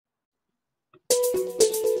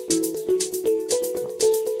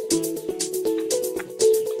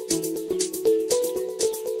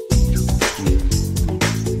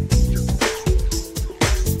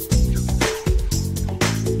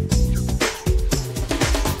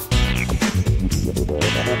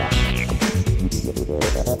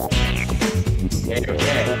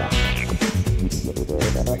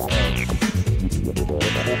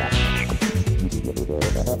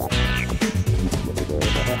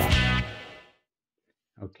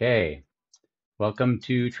Okay, welcome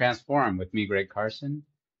to Transform with me, Greg Carson.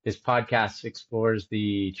 This podcast explores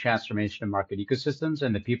the transformation of market ecosystems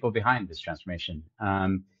and the people behind this transformation.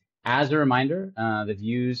 As a reminder, the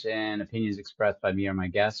views and opinions expressed by me or my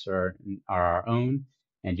guests are our own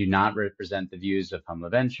and do not represent the views of Humla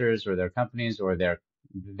Ventures or their companies or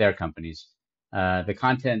their companies. The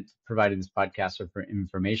content provided in this podcast are for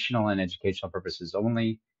informational and educational purposes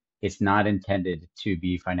only. It's not intended to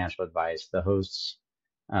be financial advice. The hosts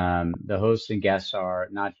and guests are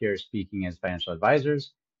not here speaking as financial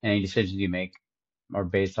advisors. Any decisions you make are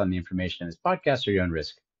based on the information in this podcast or your own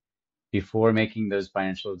risk. Before making those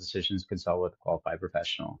financial decisions, consult with a qualified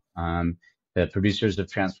professional. The producers of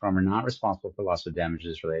Transform are not responsible for loss of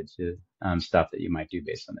damages related to stuff that you might do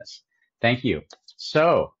based on this. Thank you.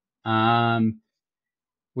 So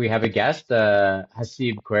we have a guest,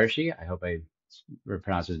 Haseeb Qureshi. I hope I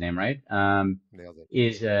pronounced his name right. Nailed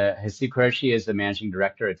it. Haseeb Qureshi is the managing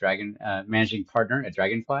director at managing partner at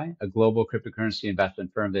Dragonfly, a global cryptocurrency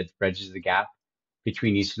investment firm that bridges the gap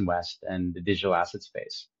between East and West and the digital asset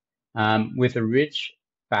space. With a rich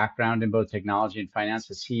background in both technology and finance,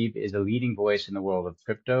 Haseeb is a leading voice in the world of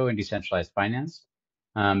crypto and decentralized finance.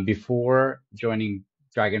 Before joining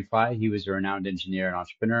Dragonfly, he was a renowned engineer and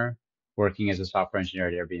entrepreneur, working as a software engineer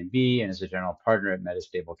at Airbnb and as a general partner at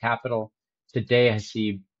Metastable Capital. Today,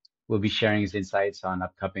 Haseeb will be sharing his insights on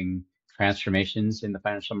upcoming transformations in the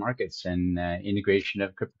financial markets and integration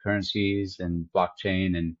of cryptocurrencies and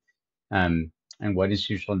blockchain and what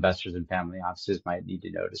institutional investors and family offices might need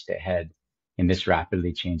to know to stay ahead in this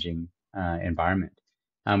rapidly changing environment.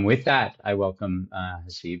 With that, I welcome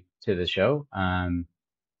Haseeb to the show.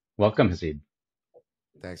 Welcome, Haseeb.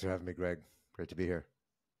 Thanks for having me, Greg. Great to be here.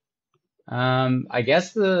 I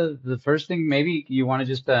guess the first thing, maybe you want to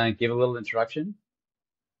just give a little introduction.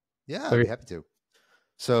 Yeah, I'd be happy to.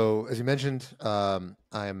 So, as you mentioned,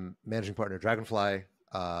 I'm managing partner at Dragonfly.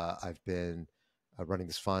 I've been running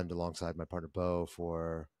this fund alongside my partner Bo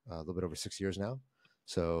for a little bit over 6 years now.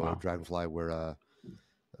 So, wow. Dragonfly, we're a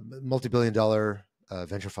multi-billion-dollar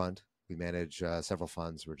venture fund. We manage several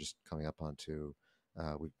funds. We're just coming up onto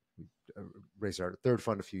we raised our third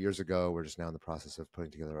fund a few years ago. We're just now in the process of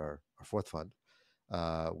putting together our fourth fund.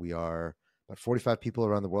 We are about 45 people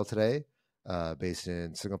around the world today, based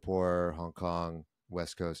in Singapore, Hong Kong,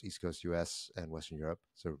 West Coast, East Coast, US, and Western Europe.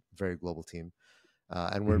 So a very global team.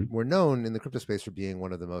 And we're known in the crypto space for being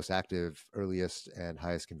one of the most active, earliest, and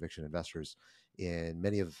highest conviction investors in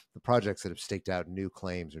many of the projects that have staked out new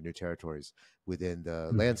claims or new territories within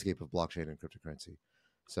the landscape of blockchain and cryptocurrency.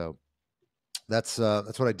 So that's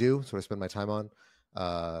what I do. That's what I spend my time on.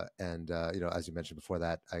 As you mentioned before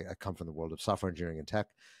that, I come from the world of software engineering and tech.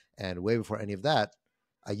 And way before any of that,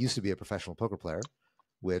 I used to be a professional poker player,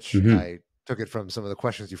 which I took it from some of the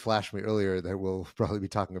questions you flashed me earlier that we'll probably be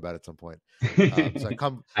talking about at some point. So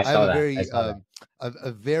I have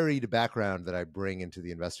a varied background that I bring into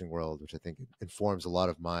the investing world, which I think informs a lot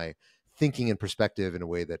of my thinking and perspective in a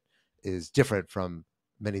way that is different from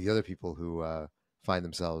many of the other people who find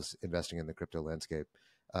themselves investing in the crypto landscape.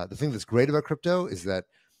 The thing that's great about crypto is that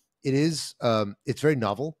it's very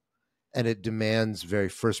novel, and it demands very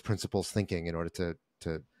first principles thinking in order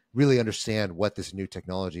to really understand what this new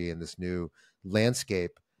technology and this new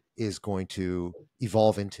landscape is going to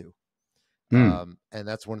evolve into. And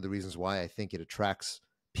that's one of the reasons why I think it attracts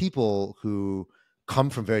people who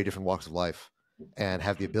come from very different walks of life and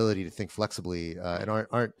have the ability to think flexibly and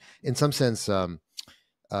aren't in some sense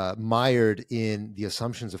mired in the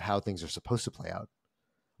assumptions of how things are supposed to play out,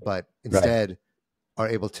 but instead are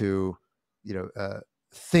able to,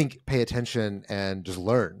 think, pay attention, and just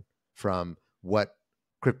learn from what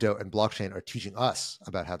crypto and blockchain are teaching us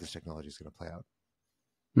about how this technology is going to play out.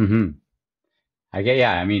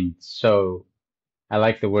 I mean, so I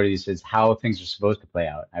like the word you said, how things are supposed to play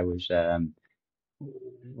out.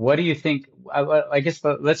 What do you think? I guess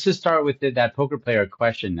let's just start with that poker player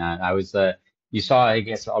question. You saw, I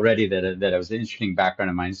guess, already that it was an interesting background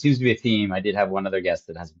of mine. It seems to be a theme. I did have one other guest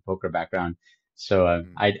that has a poker background. So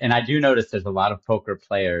I do notice there's a lot of poker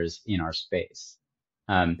players in our space.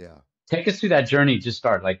 Take us through that journey to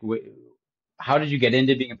start. Like, how did you get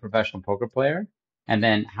into being a professional poker player? And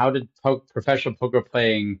then how did professional poker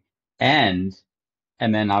playing end?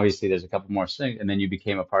 And then obviously there's a couple more things, and then you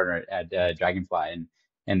became a partner at Dragonfly,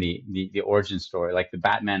 and the origin story, like the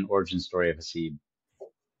Batman origin story of Haseeb.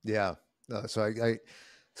 Yeah. So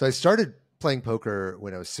I started playing poker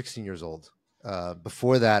when I was 16 years old.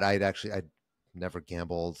 Before that, I'd never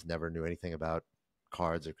gambled, never knew anything about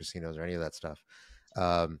cards or casinos or any of that stuff.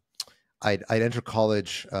 Um, I'd enter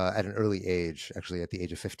college at an early age. Actually, at the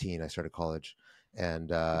age of 15, I started college,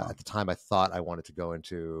 and Wow. at the time, I thought I wanted to go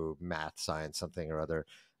into math, science, something or other,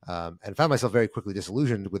 and found myself very quickly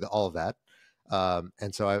disillusioned with all of that.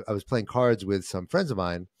 And so I was playing cards with some friends of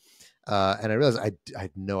mine, and I realized I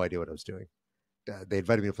had no idea what I was doing. They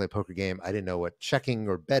invited me to play a poker game. I didn't know what checking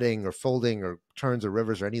or betting or folding or turns or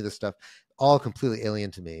rivers or any of this stuff, all completely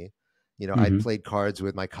alien to me. You know, I'd Hmm. played cards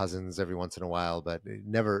with my cousins every once in a while, but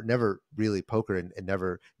never really poker and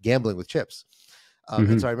never gambling with chips. And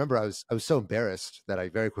Hmm. so I remember I was so embarrassed that I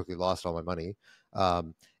very quickly lost all my money.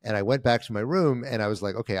 And I went back to my room and I was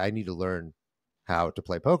like, okay, I need to learn how to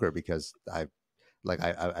play poker because I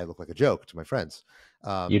look like a joke to my friends.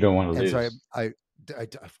 You don't want to And so lose.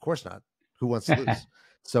 of course not. Who wants to lose?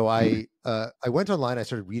 So I went online. I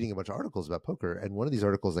started reading a bunch of articles about poker, and one of these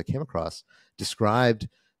articles I came across described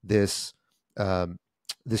this um,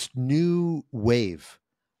 this new wave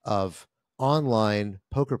of online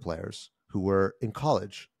poker players who were in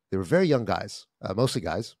college. They were very young guys, mostly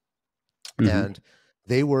guys, Hmm. and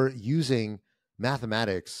they were using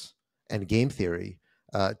mathematics and game theory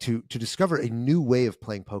to discover a new way of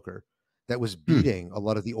playing poker that was Hmm. beating a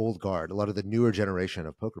lot of the old guard, a lot of the newer generation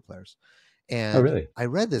of poker players. Oh, And really? I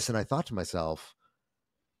read this and I thought to myself,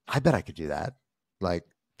 I bet I could do that. Like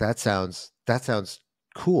that sounds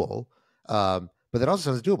cool, but that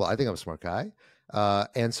also sounds doable. I think I'm a smart guy,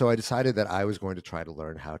 and so I decided that I was going to try to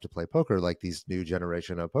learn how to play poker like these new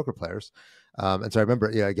generation of poker players. And so I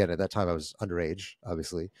remember, yeah, again at that time I was underage,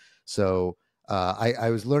 obviously. So I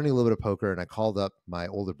was learning a little bit of poker, and I called up my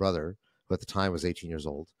older brother, who at the time was 18 years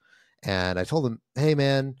old, and I told him, "Hey,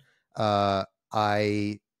 man,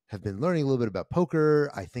 I have been learning a little bit about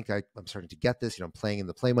poker. I think I'm starting to get this. You know, I'm playing in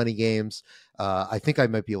the play money games. I think I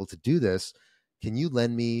might be able to do this. Can you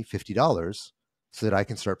lend me $50 so that I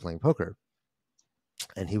can start playing poker?"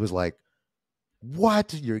 And he was like,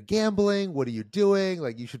 "What? You're gambling? What are you doing?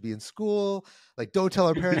 Like, you should be in school. Like, don't tell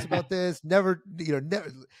our parents about this. Never, you know, never."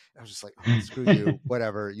 I was just like, "Oh, screw you.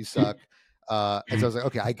 Whatever. You suck." And so I was like,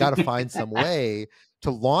 "Okay, I got to find some way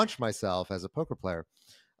to launch myself as a poker player."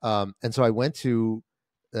 And so I went to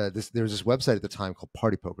there was this website at the time called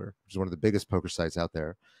Party Poker, which is one of the biggest poker sites out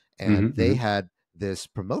there. Hmm. And they Hmm. had this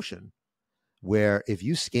promotion where if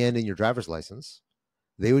you scanned in your driver's license,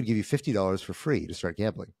 they would give you $50 for free to start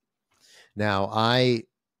gambling. Now, I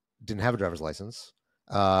didn't have a driver's license.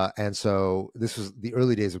 And so this was the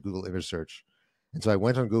early days of Google image search. And so I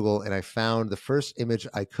went on Google and I found the first image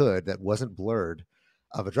I could that wasn't blurred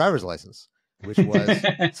of a driver's license, which was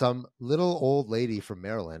some little old lady from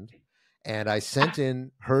Maryland. And I sent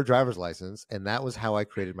in her driver's license, and that was how I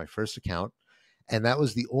created my first account. And that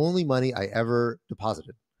was the only money I ever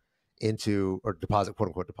deposited into, or deposit, quote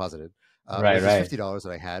unquote, deposited, Right, was this right. $50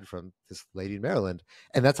 that I had from this lady in Maryland.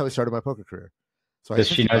 And that's how I started my poker career. So I had Does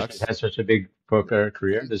she 50 know she bucks. has such a big poker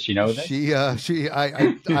career? Does she know this?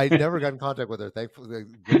 I never got in contact with her. Thankfully,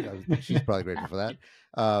 she's probably grateful for that.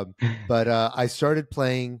 But I started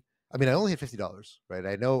playing. I mean, I only had $50, right?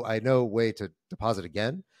 I know way to deposit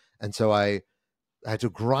again, and so I had to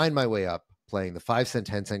grind my way up, playing the 5 cent,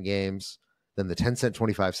 10 cent games, then the 10 cent,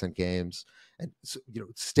 25 cent games, and so, you know,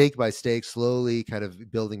 stake by stake, slowly kind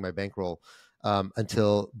of building my bankroll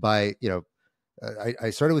until by I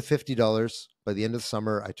started with $50. By the end of the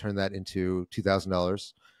summer, I turned that into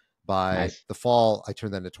 $2,000. By Nice. the fall, I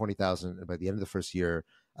turned that into 20,000, and by the end of the first year,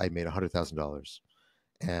 I made $100,000.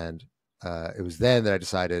 And it was then that I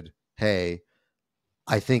decided, hey,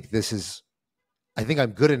 I think this is, I think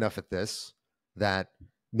I'm good enough at this that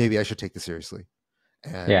maybe I should take this seriously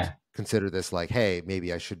and Yeah. consider this like, hey,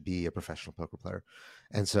 maybe I should be a professional poker player.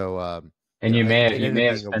 And so, And it you ended may up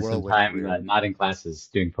have being a spent some whirlwind time career. not in classes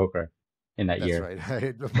doing poker in that That's year.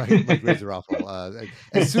 right. My grades are awful.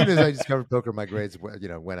 As soon as I discovered poker, my grades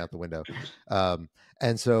went out the window. Um,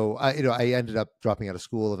 and so I ended up dropping out of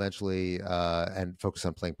school eventually and focused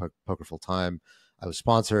on playing poker full time. I was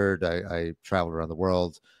sponsored. I traveled around the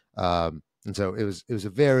world, and so it was a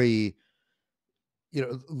very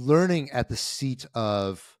learning at the seat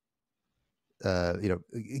of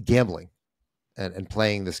gambling and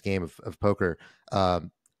playing this game of poker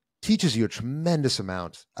um, teaches you a tremendous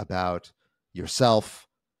amount about yourself,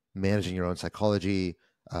 managing your own psychology,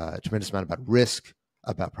 a tremendous amount about risk,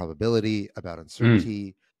 about probability, about Mm.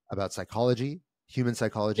 uncertainty, about psychology, human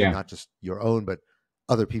psychology, Yeah. not just your own, but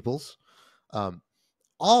other people's. Um,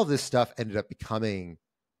 all of this stuff ended up becoming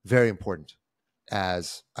very important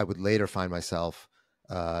as I would later find myself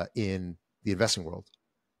in the investing world,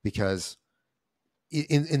 because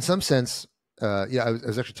in some sense, I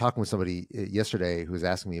was actually talking with somebody yesterday who was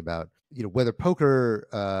asking me about whether poker,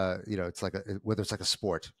 it's like whether it's like a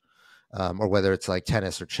sport, or whether it's like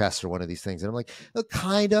tennis or chess or one of these things, and I'm like,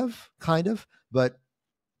 kind of, but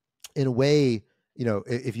in a way,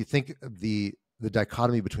 if you think of the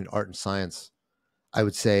dichotomy between art and science, I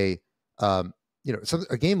would say,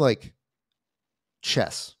 a game like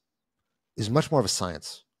chess is much more of a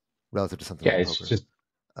science relative to something Yeah. like It's poker. just,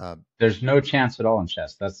 Um, there's no chance at all in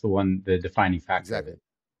chess. That's the defining factor of exactly, it. and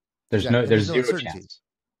There's there's no zero uncertainty. chance.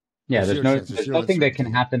 Yeah. There's zero chance. There's There's zero nothing that can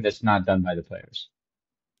uncertainty. happen that's not done by the players.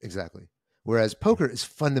 Exactly. Whereas poker is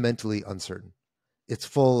fundamentally uncertain. It's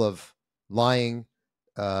full of lying,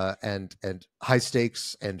 and high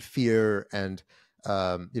stakes and fear, and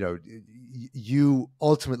you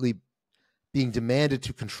ultimately being demanded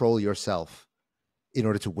to control yourself in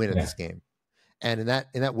order to win at Yeah. this game. And in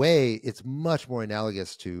that way, it's much more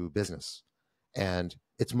analogous to business, and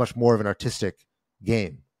it's much more of an artistic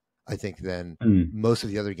game, I think, than Mm. most of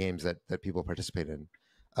the other games that people participate in.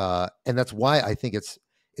 And that's why I think it's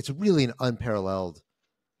really an unparalleled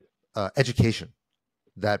education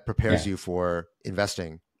that prepares Yeah. you for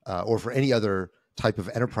investing, or for any other type of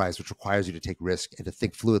enterprise which requires you to take risk and to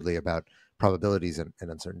think fluidly about probabilities and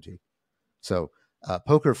uncertainty. So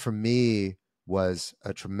poker for me was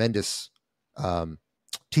a tremendous um,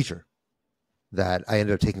 teacher that I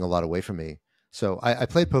ended up taking a lot away from me. So I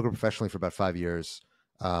played poker professionally for about 5 years.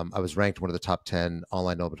 I was ranked one of the top 10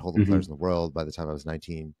 online no limit hold'em Hmm. players in the world by the time I was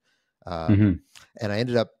 19. Hmm. And I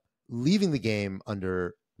ended up leaving the game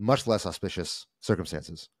under much less auspicious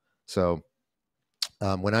circumstances. So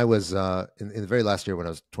when I was in the very last year, when I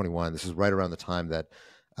was 21, this is right around the time that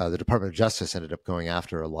the Department of Justice ended up going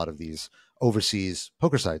after a lot of these overseas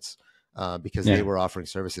poker sites, because they Yeah. were offering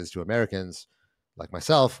services to Americans like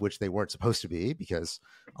myself, which they weren't supposed to be, because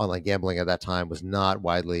online gambling at that time was not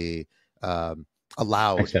widely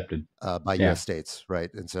allowed Accepted. by Yeah. U.S. states,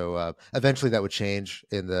 right? And so eventually that would change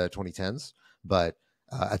in the 2010s, but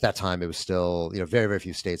at that time it was still very very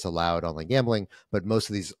few states allowed online gambling, but most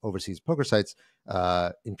of these overseas poker sites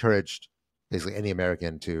encouraged basically any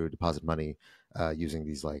American to deposit money using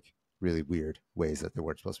these like really weird ways that they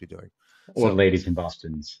weren't supposed to be doing. Old So, ladies in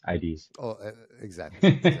Boston's IDs. oh, exactly,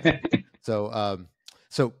 exactly. So,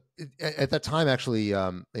 so at that time, actually,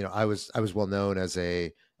 I was well known as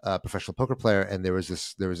a professional poker player, and there was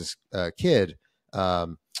this kid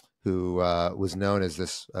who was known as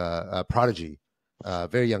this prodigy,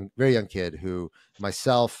 very young kid who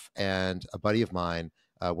myself and a buddy of mine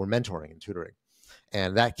were mentoring and tutoring,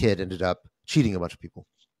 and that kid ended up cheating a bunch of people.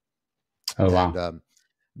 Oh, And wow.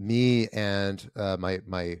 me and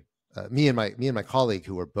me and my colleague,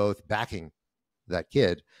 who were both backing that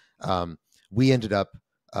kid, we ended up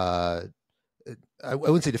uh, I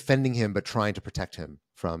wouldn't say defending him, but trying to protect him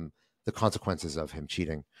from the consequences of him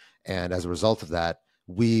cheating. And as a result of that,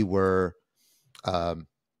 we were um,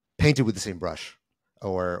 painted with the same brush,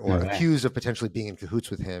 or No way. accused of potentially being in cahoots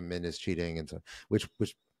with him in his cheating, and so which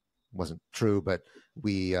wasn't true. But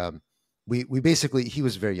we basically, he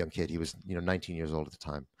was a very young kid. He was 19 years old at the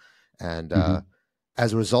time, and Hmm.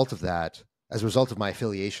 as a result of that, as a result of my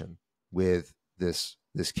affiliation with this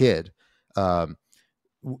kid, um,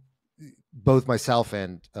 both myself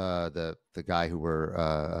and the guy who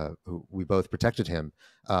we both protected him,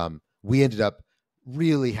 we ended up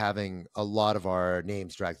really having a lot of our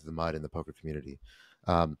names dragged through the mud in the poker community,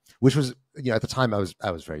 which was, at the time I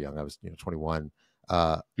was very young. I was 21.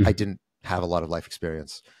 I Hmm. didn't have a lot of life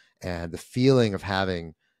experience, and the feeling of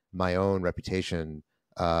having my own reputation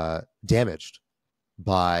damaged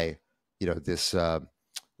by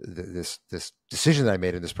this this decision that I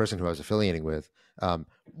made, and this person who I was affiliating with,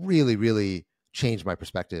 really really changed my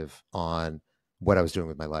perspective on what I was doing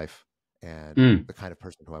with my life and Mm. the kind of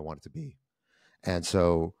person who I wanted to be. And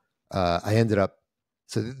so I ended up.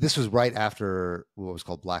 So this was right after what was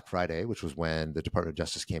called Black Friday, which was when the Department of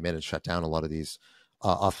Justice came in and shut down a lot of these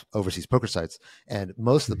off overseas poker sites. And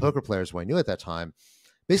most of the Hmm. poker players who I knew at that time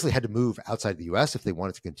basically had to move outside the U.S. if they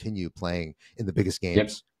wanted to continue playing in the biggest Yep.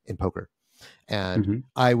 games in poker. And Hmm.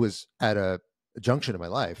 I was at a junction in my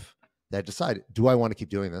life that decided, do I want to keep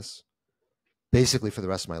doing this basically for the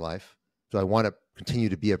rest of my life? Do I want to continue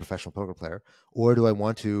to be a professional poker player, or do I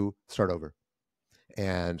want to start over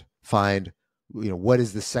and find, what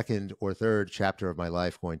is the second or third chapter of my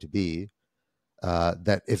life going to be,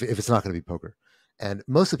 that if it's not going to be poker? And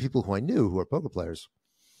most of the people who I knew who are poker players,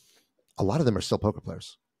 a lot of them are still poker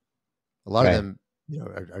players. A lot of Right. them,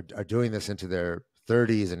 are doing this into their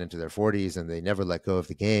 30s and into their 40s, and they never let go of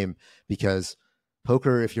the game, because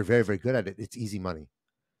poker, if you're very, very good at it, it's easy money.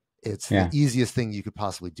 It's the Yeah. easiest thing you could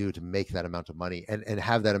possibly do to make that amount of money and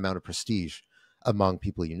have that amount of prestige among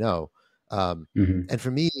people you know. Hmm. And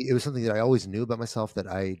for me, it was something that I always knew about myself, that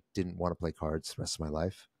I didn't want to play cards the rest of my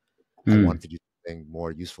life. I wanted Mm. to do something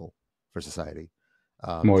more useful for society.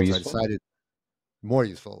 More And so I useful. decided, more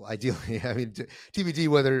useful, ideally. I mean, TBD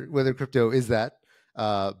whether crypto is that.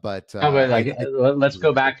 But No, but like, I let's really go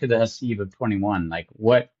like it. back to the Haseeb of 21. Like,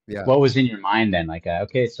 what Yeah. what was in your mind then? Like,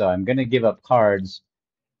 okay, so I'm gonna give up cards.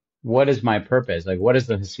 What is my purpose? Like, what is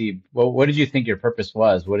the Haseeb? What did you think your purpose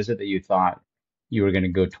was? What is it that you thought you were gonna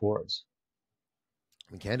go towards?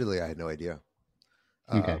 I mean, candidly, I had no idea.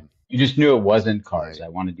 Okay, Um, you just knew it wasn't cards. my I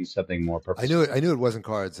want to do something more I knew purposeful. it wasn't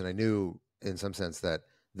cards, and I knew in some sense that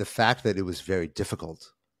the fact that it was very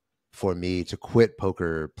difficult for me to quit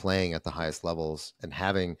poker playing at the highest levels, and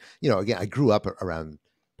having, again, I grew up around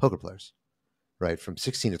poker players, right? From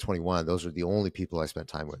 16 to 21, those are the only people I spent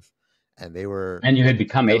time with. And And you had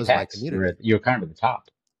become that was my Apex. community. You were kind of at the top.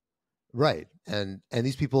 Right. And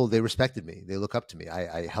these people, they respected me. They look up to me.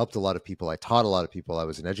 I helped a lot of people. I taught a lot of people. I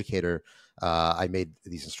was an educator. I made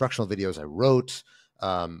these instructional videos. I wrote.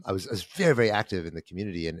 I was very, very active in the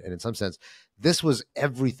community. And in some sense, this was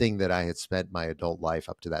everything that I had spent my adult life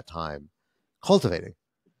up to that time cultivating.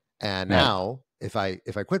 And Right. now, if I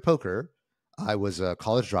quit poker, I was a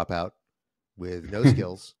college dropout with no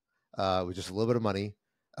skills, with just a little bit of money,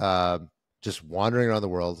 just wandering around the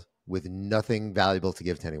world with nothing valuable to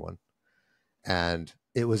give to anyone. And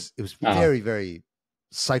it was Oh, very, very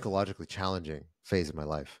psychologically challenging phase of my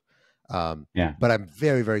life. yeah. But I'm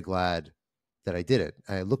very, very glad that I did it.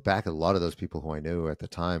 I look back at a lot of those people who I knew at the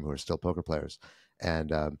time who are still poker players,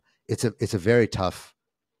 and it's a very tough,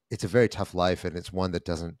 life, and it's one that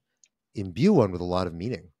doesn't imbue one with a lot of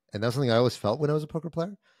meaning. And that's something I always felt when I was a poker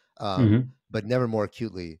player, Hmm. but never more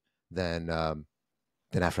acutely than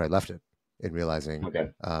after I left it, in realizing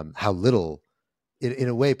Okay. how little, in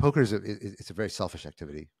a way, poker it's a very selfish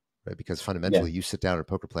activity, right? Because Yeah. fundamentally, you sit down at a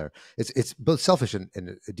poker player. It's both selfish and,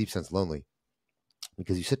 in a deep sense, lonely,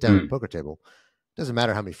 because you sit down at a Mm. poker table. It doesn't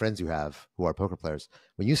matter how many friends you have who are poker players.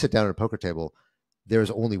 When you sit down at a poker table, there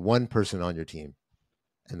is only one person on your team,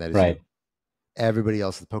 and that is you. Right. Everybody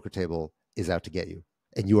else at the poker table is out to get you,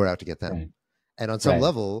 and you are out to get them. Right. And on some Right.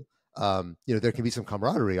 level, there can be some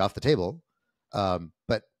camaraderie off the table,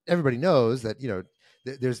 but everybody knows that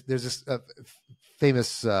there's this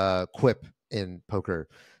famous quip in poker,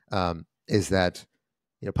 is that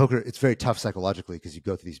poker, it's very tough psychologically, because you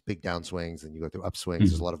go through these big downswings and you go through upswings.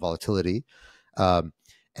 There's a Mhm. lot of volatility, um,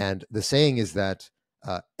 and the saying is that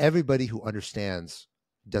everybody who understands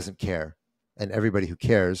doesn't care, and everybody who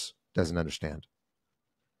cares doesn't understand.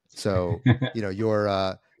 So your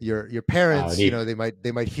Wow, parents, deep.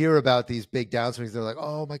 they might hear about these big downswings. They're like,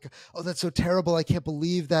 oh my god, oh, that's so terrible. I can't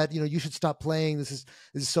believe that. You should stop playing. This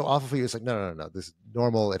is so awful for you. It's like, no, no, no, no. This is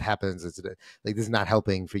normal. It happens. It's like, this is not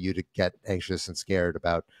helping for you to get anxious and scared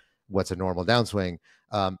about what's a normal downswing.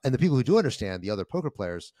 And the people who do understand, the other poker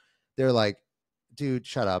players, they're like, dude,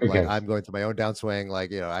 shut up. Who Like, cares? I'm going through my own downswing.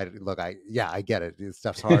 Like, I get it. This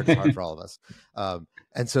stuff's hard. It's hard for all of us.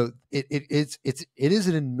 And so it is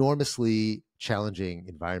an enormously challenging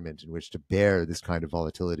environment in which to bear this kind of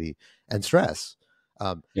volatility and stress.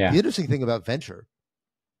 The Yeah. interesting thing about venture,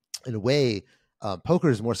 in a way, poker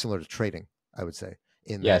is more similar to trading, I would say,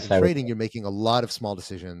 in that Yes, in I would trading, say. you're making a lot of small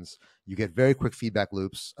decisions. You get very quick feedback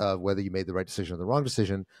loops of whether you made the right decision or the wrong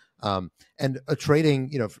decision. And a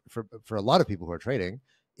trading, for a lot of people who are trading,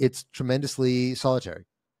 it's tremendously solitary,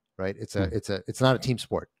 right? Mm. It's not a team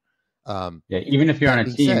sport. Um, Yeah. Even if you're on that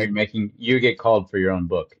a being team, said, you get called for your own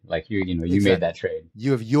book. Like you made that exactly, trade.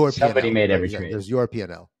 you have your Somebody P&L, made right? every Exactly, trade. there's your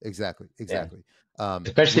P&L. Exactly, Yeah. exactly.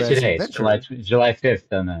 Especially Whereas in today. It's venture, July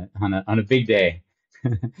 5th on a big day,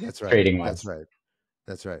 that's right, trading that's wise. right.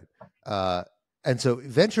 That's right. Uh, and so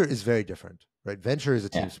venture is very different, right? Venture is a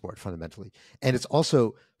team Yeah. sport fundamentally, and it's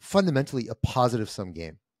also fundamentally a positive sum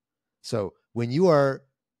game. So when you are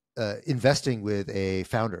investing with a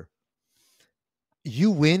founder,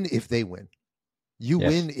 you win if they win. You Yes.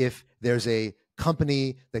 win if there's a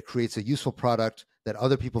company that creates a useful product that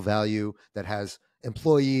other people value, that has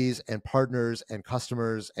employees and partners and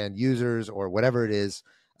customers and users or whatever it is.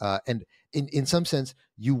 And in some sense,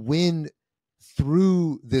 you win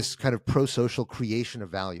through this kind of pro-social creation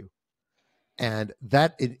of value. And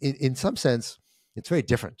that, in some sense, it's very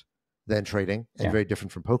different than trading, and Yeah. very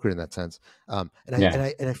different from poker in that sense. And I Yeah. and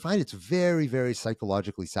I and I find it's very, very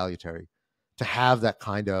psychologically salutary to have that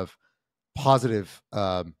kind of positive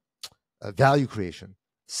value creation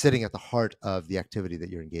sitting at the heart of the activity that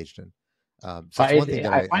you're engaged in. So that's one thing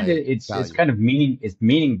that I find I it's value. kind of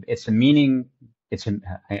it's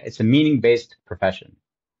a meaning based profession.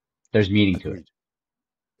 There's meaning to it. Agreed.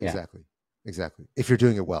 Yeah. Exactly. If you're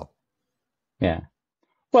doing it well. Yeah.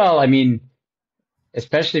 Well, I mean,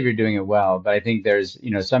 especially if you're doing it well, but I think there's,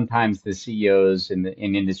 sometimes the CEOs in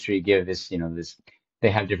industry give this, they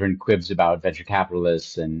have different quibs about venture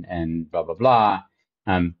capitalists and blah blah blah.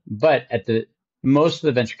 But at the most of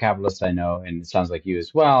the venture capitalists I know, and it sounds like you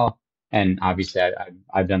as well, and obviously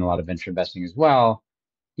I've done a lot of venture investing as well.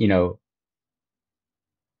 You know,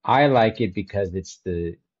 I like it because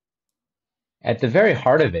at the very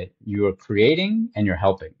heart of it, you are creating and you're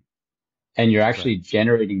helping, and you're Right. actually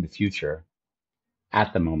generating the future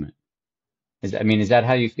at the moment. Is that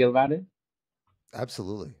how you feel about it?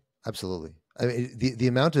 Absolutely. I mean, the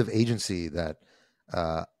amount of agency that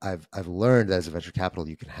I've learned as a venture capital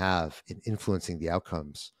you can have in influencing the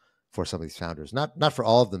outcomes for some of these founders. Not for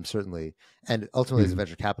all of them, certainly. And ultimately, as a Mhm.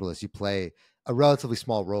 venture capitalist, you play a relatively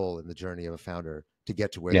small role in the journey of a founder to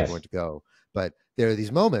get to where they're going Yes. to go. But there are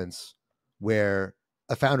these moments where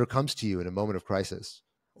a founder comes to you in a moment of crisis,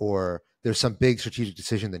 or there's some big strategic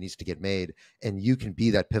decision that needs to get made, and you can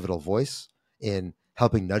be that pivotal voice in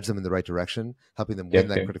helping nudge them in the right direction, helping them win Yep.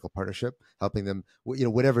 that Yep. critical partnership, helping them,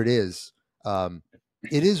 whatever it is. Um,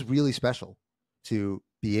 it is really special to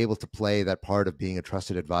be able to play that part of being a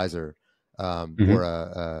trusted advisor, or Hmm.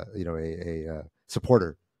 a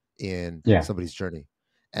supporter in Yeah. somebody's journey.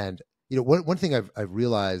 And one thing I've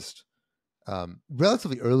realized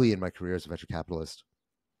relatively early in my career as a venture capitalist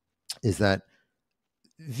is that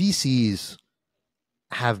VCs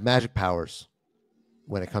have magic powers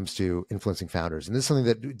when it comes to influencing founders. And this is something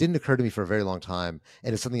that didn't occur to me for a very long time.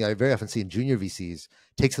 And it's something I very often see in junior VCs. It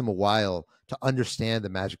takes them a while to understand the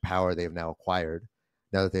magic power they have now acquired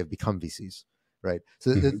now that they've become VCs, right?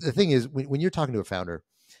 So the, Hmm. the thing is, when you're talking to a founder,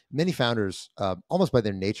 many founders, almost by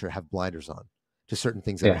their nature, have blinders on to certain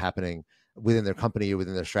things that are Yeah. happening within their company,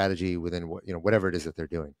 within their strategy, within whatever it is that they're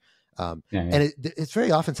doing. Yeah. Yeah. And it's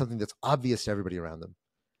very often something that's obvious to everybody around them,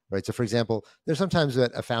 right? So, for example, there's sometimes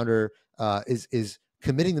that a founder is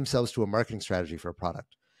committing themselves to a marketing strategy for a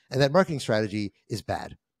product, and that marketing strategy is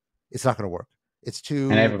bad. It's not going to work. It's And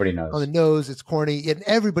too everybody on the knows. nose. It's corny, and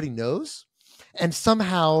everybody knows. And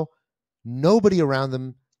somehow, nobody around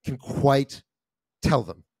them can quite tell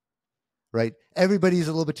them. Right? Everybody's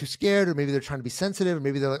a little bit too scared, or maybe they're trying to be sensitive, or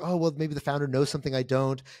maybe they're like, "Oh, well, maybe the founder knows something I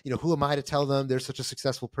don't. Who am I to tell them? They're such a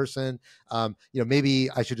successful person. Maybe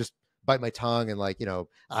I should just bite my tongue and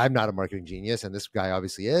I'm not a marketing genius, and this guy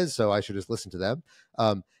obviously is, so I should just listen to them."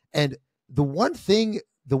 And the one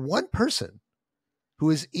person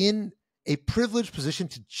who is in a privileged position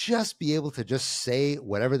to just be able to just say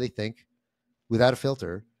whatever they think without a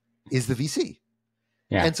filter is the VC.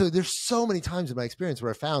 Yeah. And so there's so many times in my experience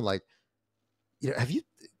where I found have you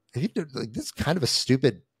this is kind of a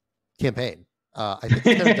stupid campaign. I think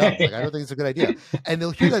it's kind of dumb. I don't think it's a good idea. And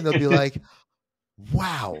they'll hear that and they'll be like,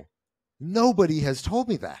 wow, nobody has told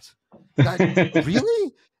me that.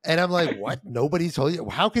 Really? And I'm like, what? Nobody told you?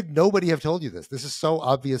 How could nobody have told you this? This is so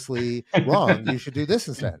obviously wrong. You should do this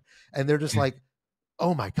instead. And they're just like,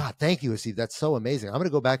 oh my God, thank you, Haseeb. That's so amazing. I'm going to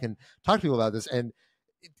go back and talk to people about this. And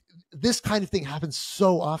this kind of thing happens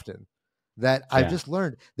so often that I've Yeah. just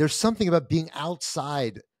learned there's something about being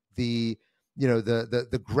outside the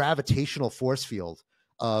the gravitational force field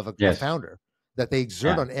of a Yes. founder that they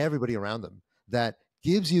exert Yeah. on everybody around them that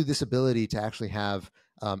gives you this ability to actually have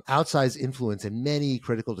outsized influence in many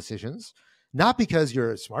critical decisions, not because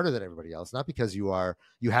you're smarter than everybody else, not because you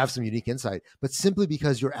have some unique insight, but simply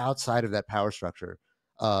because you're outside of that power structure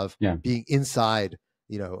of Yeah. being inside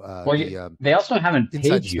Well, they also haven't inside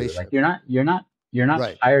paid the you. Like spaceship. you're not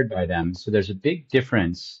Right. hired by them. So there's a big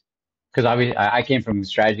difference because obviously I came from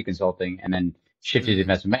strategy consulting and then shifted to Mm,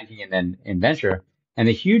 investment banking and then in venture. And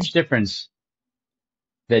the huge difference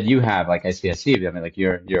that you have, like I see, like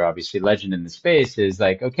you're obviously legend in the space is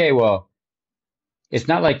like, okay, well, it's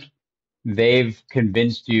not like they've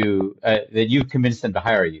convinced you that you've convinced them to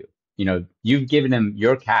hire you. You've given them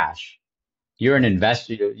your cash. You're an right.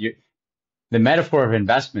 investor. The metaphor of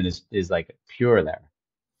investment is like pure there.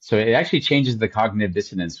 So it actually changes the cognitive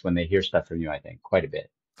dissonance when they hear stuff from you, I think, quite a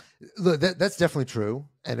bit. Look, that's definitely true,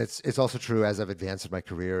 and it's also true as I've advanced in my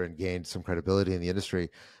career and gained some credibility in the industry.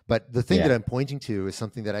 But the thing that Yeah. I'm pointing to is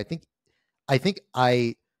something that I think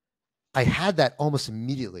I had that almost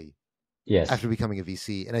immediately Yes. after becoming a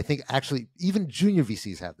VC, and I think actually even junior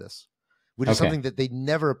VCs have this, which is Okay. something that they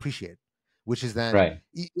never appreciate, which is that Right.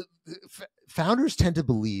 founders tend to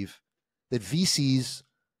believe that VCs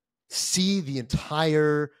see the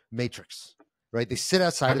entire matrix, right? They sit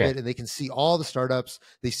outside of it and they can see all the startups.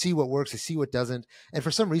 They see what works, they see what doesn't. And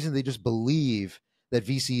for some reason, they just believe that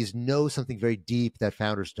VCs know something very deep that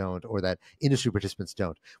founders don't, or that industry participants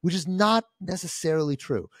don't, which is not necessarily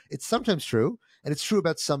true. It's sometimes true, and it's true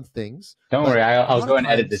about some things. Don't but worry, a I'll lot go of and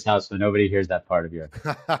edit times, this out so nobody hears that part of your.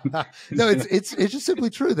 no, it's just simply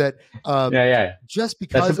true that Yeah. just That's the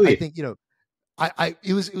because I belief. think,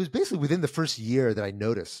 it was basically within the first year that I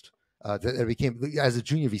noticed that it became, as a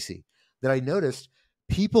junior VC, that I noticed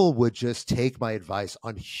people would just take my advice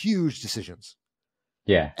on huge decisions.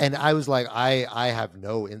 Yeah. And I was like, I have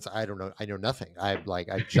no insight. I don't know. I know nothing. I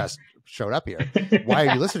just showed up here. Why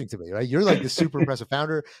are you listening to me? Right? You're like this super impressive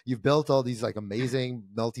founder. You've built all these like amazing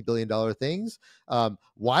multi-billion-dollar things.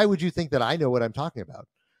 Why would you think that I know what I'm talking about?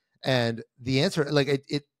 And the answer, like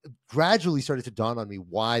it gradually started to dawn on me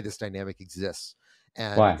why this dynamic exists.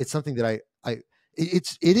 And Why? it's something that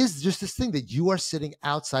it is just this thing that you are sitting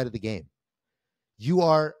outside of the game. You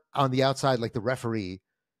are on the outside, like the referee,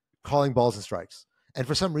 calling balls and strikes. And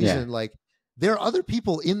for some reason, like there are other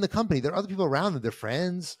people in the company, there are other people around them, they're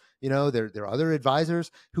friends, there are other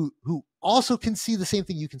advisors who also can see the same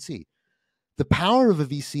thing you can see. The power of a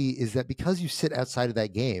VC is that because you sit outside of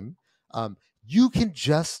that game, you can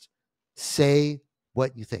just say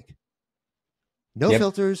what you think. No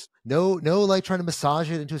filters, no like trying to massage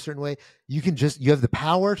it into a certain way. You have the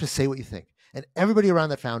power to say what you think. And everybody around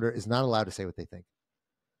that founder is not allowed to say what they think.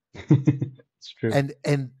 It's true.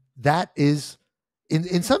 And that is,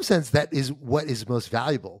 in some sense, that is what is most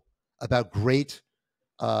valuable about great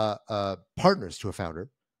partners to a founder,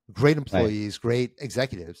 great employees, great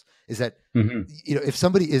executives, is that if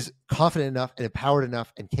somebody is confident enough and empowered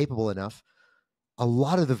enough and capable enough, a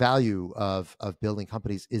lot of the value of building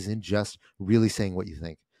companies is in just really saying what you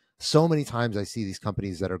think. So many times I see these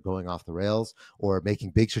companies that are going off the rails or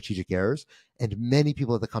making big strategic errors, and many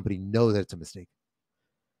people at the company know that it's a mistake.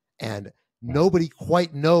 And nobody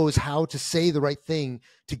quite knows how to say the right thing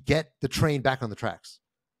to get the train back on the tracks.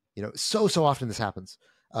 So often this happens.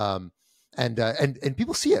 And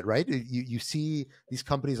people see it, right? You see these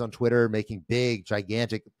companies on Twitter making big,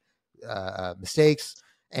 gigantic mistakes.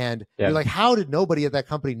 And you're like, how did nobody at that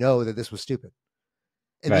company know that this was stupid?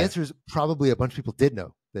 And the answer is probably a bunch of people did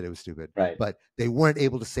know that it was stupid, but they weren't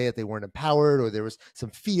able to say it. They weren't empowered, or there was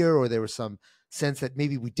some fear, or there was some sense that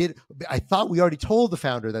maybe I thought we already told the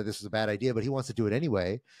founder that this was a bad idea, but he wants to do it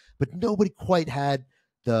anyway. But nobody quite had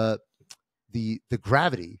the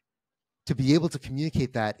gravity to be able to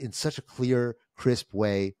communicate that in such a clear, crisp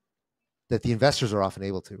way that the investors are often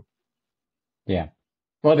able to. Yeah.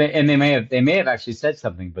 Well, they may have actually said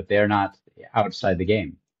something, but they're not outside the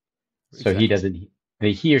game. So Exactly.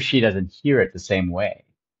 he or she doesn't hear it the same way,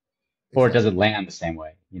 or it doesn't land the same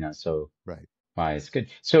way, so why it's good.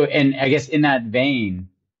 So, and I guess in that vein,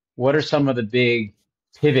 what are some of the big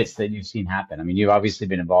pivots that you've seen happen? I mean, you've obviously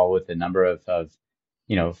been involved with a number of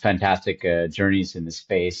fantastic journeys in the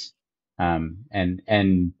space. And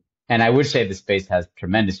I would say the space has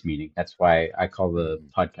tremendous meaning. That's why I call the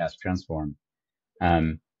podcast Transform.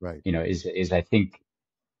 Is I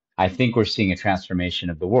think we're seeing a transformation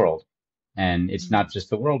of the world, and it's not just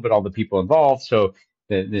the world, but all the people involved. So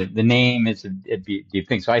the name is a deep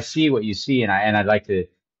thing. So I see what you see, and I'd like to,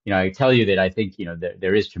 I tell you that I think,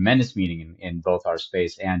 there is tremendous meaning in both our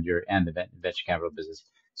space and the venture capital business.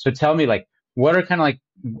 So tell me, like, what are kind of like,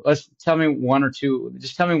 tell me one of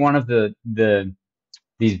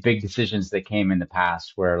these big decisions that came in the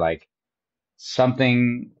past where like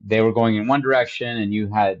something, they were going in one direction and you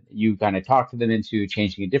kind of talked to them into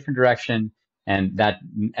changing a different direction, and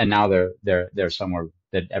now they're somewhere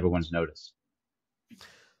that everyone's noticed.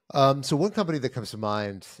 So one company that comes to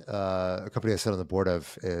mind, a company I sit on the board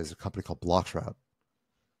of, is a company called Bloxroute.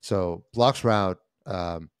 So Bloxroute,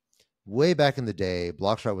 way back in the day,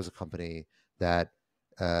 Bloxroute was a company that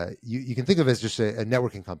you can think of as just a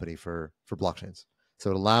networking company for blockchains.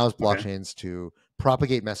 So it allows blockchains to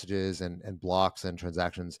propagate messages and blocks and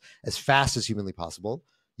transactions as fast as humanly possible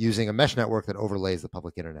using a mesh network that overlays the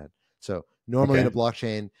public internet. So normally in a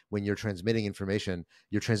blockchain, when you're transmitting information,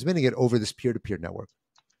 you're transmitting it over this peer-to-peer network,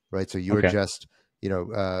 right? So you're just,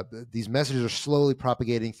 these messages are slowly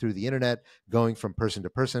propagating through the internet, going from person to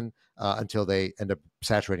person until they end up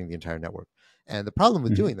saturating the entire network. And the problem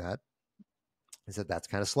with doing that is that that's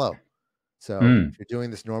kind of slow. So if you're doing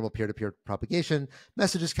this normal peer-to-peer propagation,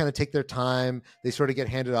 messages kind of take their time. They sort of get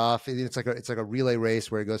handed off. It's like a relay race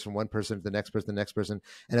where it goes from one person to the next person, the next person.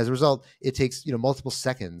 And as a result, it takes multiple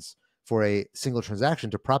seconds for a single transaction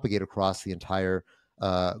to propagate across the entire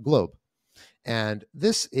globe. And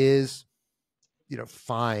this is,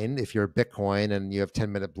 fine if you're Bitcoin and you have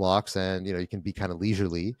 10-minute blocks and, you can be kind of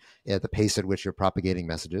leisurely at the pace at which you're propagating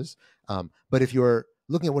messages. But if you're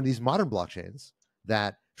looking at one of these modern blockchains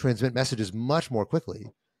that transmit messages much more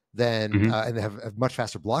quickly than, and they have much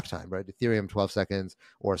faster block time, right? Ethereum, 12 seconds,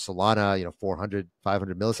 or Solana, 400,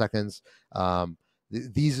 500 milliseconds.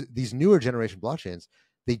 These newer generation blockchains,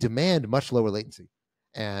 they demand much lower latency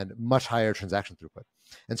and much higher transaction throughput.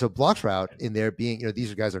 And so Bloxroute, in there being,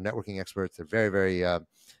 these guys are networking experts. They're very, very,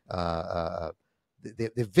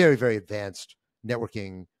 they're very, very advanced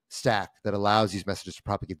networking stack that allows these messages to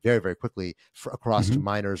propagate very, very quickly across to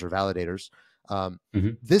miners or validators.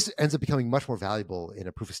 This ends up becoming much more valuable in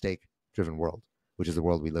a proof of stake driven world, which is the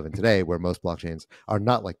world we live in today, where most blockchains are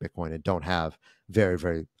not like Bitcoin and don't have very,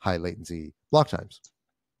 very high latency block times.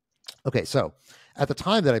 Okay, so at the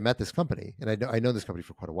time that I met this company, and I know this company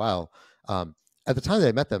for quite a while, at the time that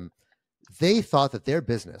I met them, they thought that their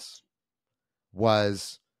business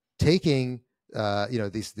was taking,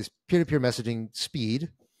 this peer-to-peer messaging speed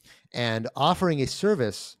and offering a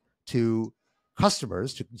service to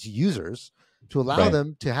customers, to users, to allow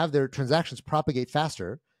them to have their transactions propagate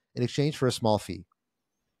faster in exchange for a small fee.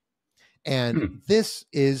 And this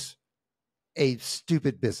is a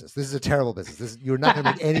stupid business. This is a terrible business. You're not going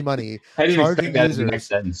to make any money charging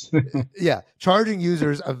users. Charging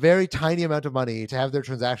users a very tiny amount of money to have their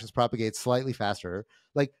transactions propagate slightly faster.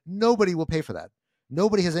 Like, nobody will pay for that.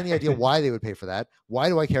 Nobody has any idea why they would pay for that. Why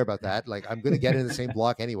do I care about that? Like, I'm going to get in the same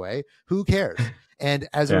block anyway. Who cares? And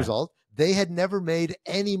as a result, they had never made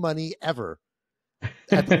any money ever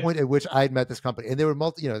at the point at which I'd met this company. And they were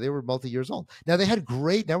multi years old. Now, they had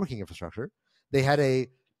great networking infrastructure. They had a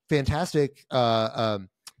fantastic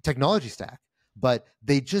technology stack, but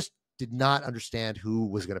they just did not understand who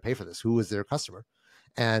was going to pay for this, who was their customer.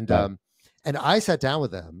 And I sat down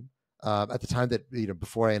with them at the time that,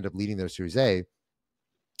 before I ended up leading their Series A,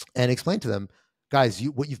 and explained to them, guys,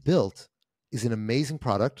 what you've built is an amazing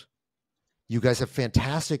product. You guys have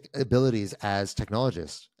fantastic abilities as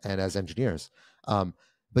technologists and as engineers,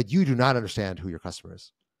 but you do not understand who your customer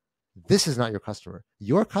is. This is not your customer.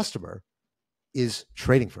 Your customer is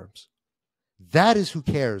trading firms. That is who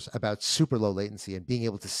cares about super low latency and being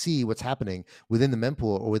able to see what's happening within the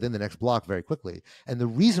mempool or within the next block very quickly. And the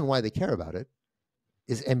reason why they care about it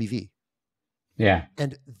is MEV. Yeah.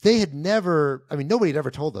 And they had never, nobody had ever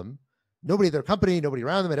told them, nobody at their company, nobody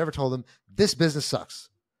around them had ever told them, this business sucks.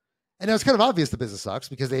 And it was kind of obvious the business sucks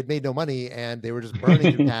because they had made no money and they were just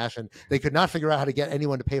burning through cash and they could not figure out how to get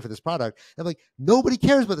anyone to pay for this product. And I'm like, nobody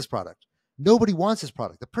cares about this product. Nobody wants this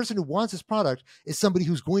product. The person who wants this product is somebody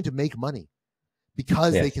who's going to make money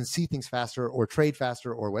because they can see things faster or trade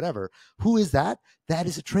faster or whatever. Who is that? That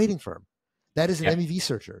is a trading firm. That is an MEV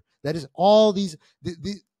searcher. That is all these,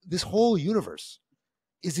 this whole universe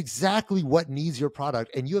is exactly what needs your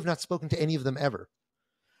product. And you have not spoken to any of them ever.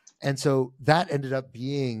 And so that ended up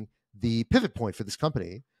being the pivot point for this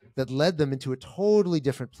company that led them into a totally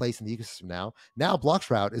different place in the ecosystem now. Now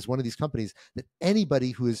Bloxroute is one of these companies that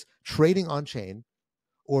anybody who is trading on chain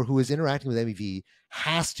or who is interacting with MEV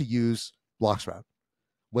has to use Bloxroute,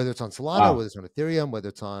 whether it's on Solana, whether it's on Ethereum, whether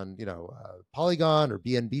it's on, Polygon or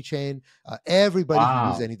BNB chain, everybody who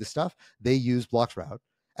uses any of this stuff, they use Bloxroute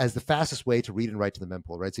as the fastest way to read and write to the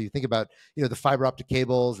mempool, right? So you think about, the fiber optic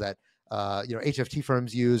cables that, HFT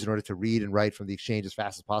firms use in order to read and write from the exchange as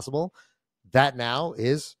fast as possible. That now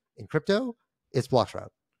is, in crypto, it's Bloxroute.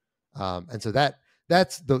 And so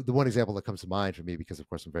that's the one example that comes to mind for me, because of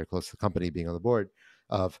course I'm very close to the company, being on the board,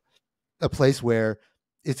 of a place where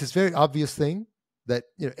it's this very obvious thing that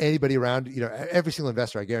anybody around, every single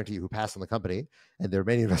investor, I guarantee you, who passed on the company, and there are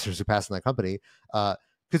many investors who passed on that company,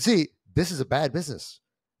 could see this is a bad business.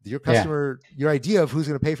 Your customer, your idea of who's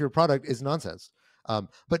going to pay for your product is nonsense.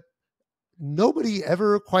 But nobody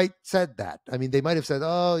ever quite said that. They might have said,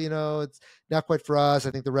 oh, it's not quite for us.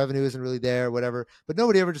 I think the revenue isn't really there, whatever. But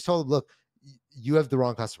nobody ever just told them, look, you have the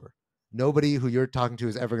wrong customer. Nobody who you're talking to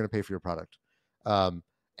is ever going to pay for your product.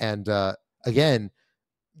 Again,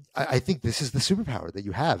 I think this is the superpower that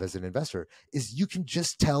you have as an investor, is you can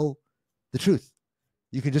just tell the truth.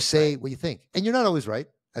 You can just say what you think. And you're not always right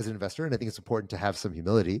as an investor. And I think it's important to have some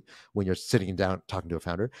humility when you're sitting down talking to a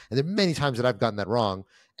founder. And there are many times that I've gotten that wrong.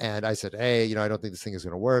 And I said, hey, I don't think this thing is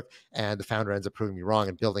going to work. And the founder ends up proving me wrong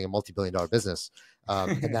and building a multi-billion-dollar business.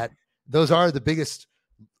 And those are the biggest,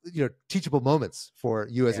 teachable moments for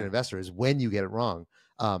you as an investor, is when you get it wrong.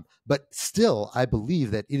 But still, I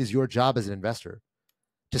believe that it is your job as an investor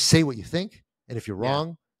to say what you think. And if you're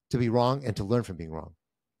wrong, to be wrong and to learn from being wrong.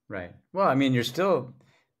 Right. Well, you're still,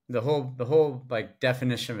 the whole like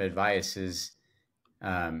definition of advice is,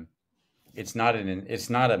 it's not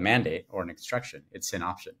a mandate or an instruction. It's an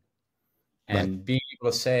option. And being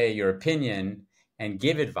able to say your opinion and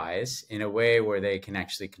give advice in a way where they can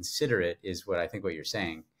actually consider it is what I think what you're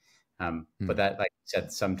saying. But that, like you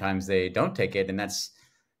said, sometimes they don't take it, and that's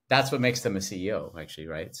what makes them a CEO, actually,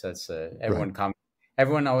 right? So it's everyone.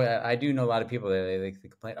 I do know a lot of people that they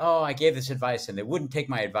complain, oh, I gave this advice and they wouldn't take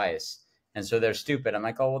my advice, and so they're stupid. I'm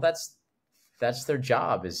like, oh, well, that's their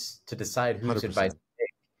job, is to decide whose 100%. advice to take.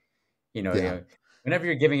 You know, whenever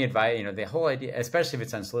you're giving advice, the whole idea, especially if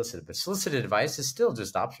it's unsolicited, but solicited advice is still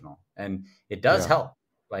just optional, and it does help.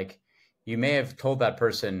 Like, you may have told that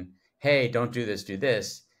person, hey, don't do this, do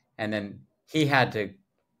this, and then he had to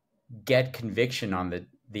get conviction on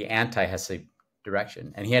the anti-Haseeb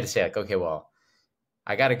direction, and he had to say, like, okay, well,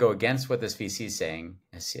 I got to go against what this VC is saying.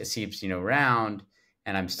 Haseeb's around,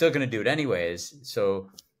 and I'm still going to do it anyways. So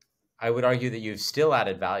I would argue that you've still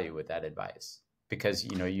added value with that advice, because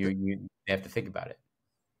you have to think about it.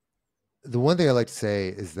 The one thing I like to say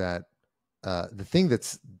is that the thing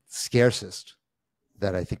that's scarcest,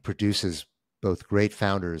 that I think produces both great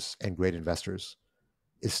founders and great investors,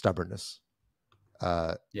 is stubbornness.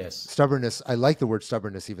 Yes. Stubbornness. I like the word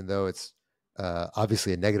stubbornness, even though it's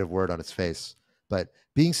obviously a negative word on its face. But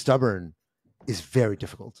being stubborn is very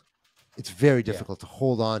difficult. It's very difficult to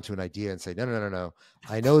hold on to an idea and say, no.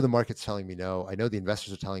 I know the market's telling me no. I know the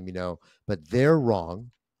investors are telling me no, but they're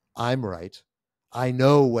wrong. I'm right. I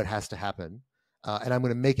know what has to happen, and I'm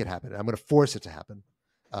going to make it happen. I'm going to force it to happen.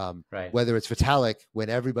 Whether it's Vitalik, when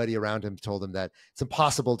everybody around him told him that it's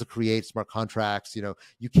impossible to create smart contracts,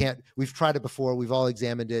 you can't. We've tried it before. We've all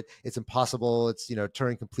examined it. It's impossible. It's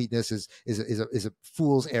Turing completeness is a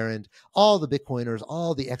fool's errand. All the Bitcoiners,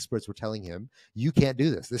 all the experts were telling him, you can't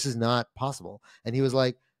do this. This is not possible. And he was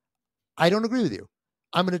like, I don't agree with you.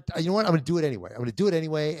 I'm gonna, I'm gonna do it anyway. I'm gonna do it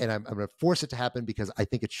anyway, and I'm gonna force it to happen because I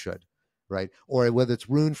think it should. Right? Or whether it's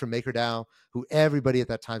Rune from MakerDAO, who everybody at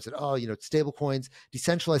that time said, oh, stable coins,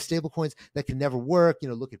 decentralized stable coins, that can never work.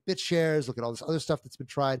 Look at BitShares, look at all this other stuff that's been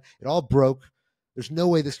tried. It all broke. There's no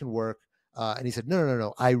way this can work. And he said,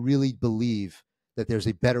 no. I really believe that there's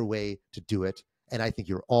a better way to do it. And I think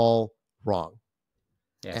you're all wrong.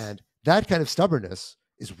 Yes. And that kind of stubbornness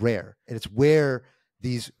is rare. And it's where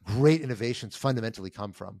these great innovations fundamentally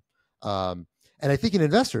come from. And I think in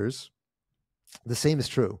investors, the same is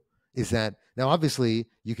true. Is that now obviously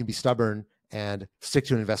you can be stubborn and stick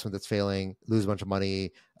to an investment that's failing, lose a bunch of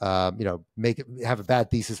money, have a bad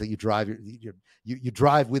thesis that you drive you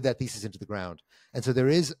drive with that thesis into the ground. And so there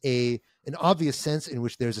is an obvious sense in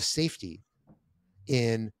which there's a safety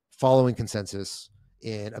in following consensus,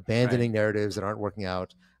 in abandoning narratives that aren't working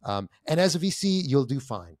out. And as a VC, you'll do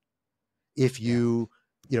fine if you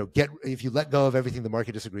if you let go of everything the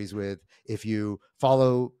market disagrees with, if you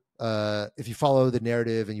follow the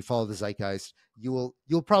narrative and you follow the zeitgeist,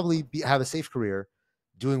 you'll probably have a safe career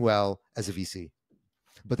doing well as a VC.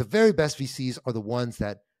 But the very best VCs are the ones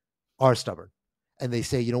that are stubborn, and they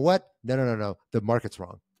say, you know what? No. The market's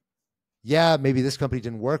wrong. Yeah, maybe this company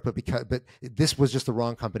didn't work, but this was just the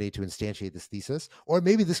wrong company to instantiate this thesis. Or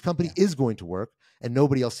maybe this company is going to work and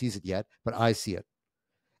nobody else sees it yet, but I see it.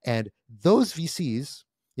 And those VCs,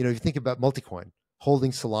 if you think about Multicoin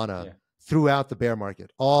holding Solana throughout the bear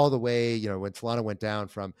market, all the way, when Solana went down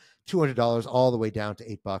from $200 all the way down to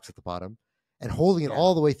 $8 at the bottom, and holding it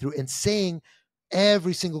all the way through and saying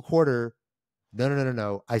every single quarter,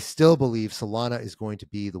 no, I still believe Solana is going to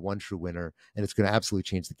be the one true winner, and it's going to absolutely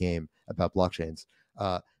change the game about blockchains.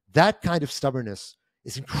 That kind of stubbornness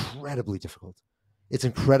is incredibly difficult. It's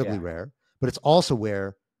incredibly rare, but it's also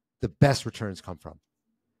where the best returns come from.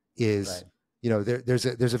 There's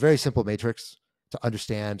a very simple matrix to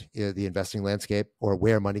understand the investing landscape, or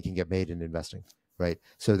where money can get made in investing, right?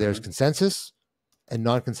 So there's consensus and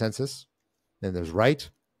non-consensus, then there's right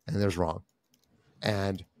and there's wrong.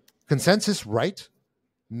 And consensus right,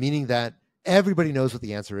 meaning that everybody knows what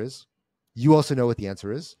the answer is. You also know what the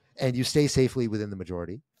answer is, and you stay safely within the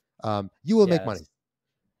majority. You will make money.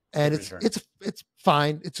 And it's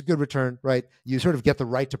fine. It's a good return, right? You sort of get the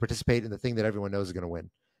right to participate in the thing that everyone knows is going to win.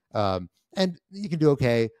 And you can do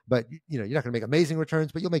okay, but you're not going to make amazing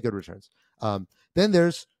returns, but you'll make good returns. Then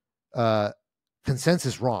there's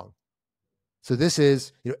consensus wrong. So this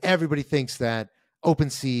is, everybody thinks that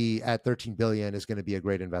OpenSea at 13 billion is going to be a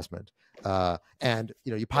great investment. And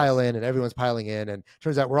you pile in, and everyone's piling in, and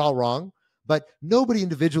turns out we're all wrong, but nobody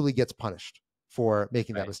individually gets punished for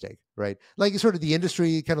making that mistake, right? Like, sort of the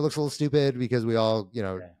industry kind of looks a little stupid because we all,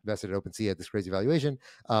 invested at OpenSea at this crazy valuation.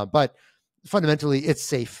 But fundamentally, it's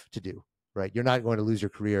safe to do, right? You're not going to lose your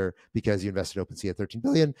career because you invested OpenSea at 13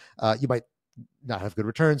 billion. You might not have good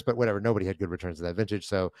returns, but whatever. Nobody had good returns in that vintage,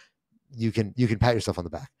 so you can pat yourself on the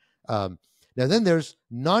back. Now then there's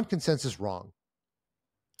non-consensus wrong.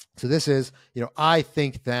 So this is, I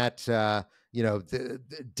think that, the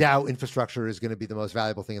DAO infrastructure is going to be the most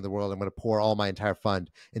valuable thing in the world. I'm going to pour all my entire fund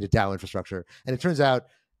into DAO infrastructure. And it turns out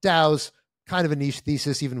DAO's kind of a niche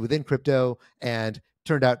thesis even within crypto, and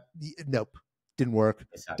turned out, nope, didn't work.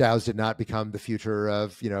 Exactly. DAOs did not become the future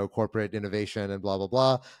of, corporate innovation and blah, blah,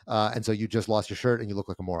 blah. And so you just lost your shirt and you look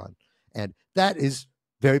like a moron. And that is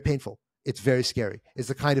very painful. It's very scary. It's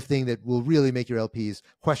the kind of thing that will really make your LPs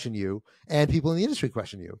question you, and people in the industry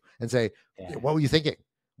question you and say, what were you thinking?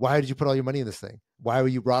 Why did you put all your money in this thing? Why were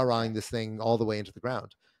you rah-rahing this thing all the way into the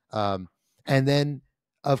ground? And then,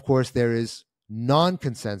 of course, there is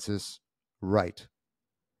non-consensus right.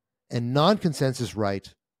 And non-consensus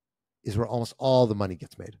right is where almost all the money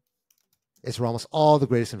gets made. It's where almost all the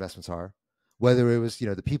greatest investments are, whether it was,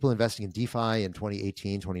 the people investing in DeFi in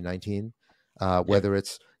 2018, 2019, whether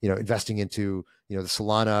it's, investing into, the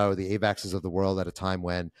Solana or the AVAXs of the world at a time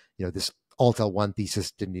when, this Alt L1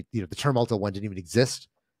 thesis didn't, the term Alt L1 didn't even exist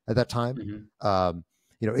at that time.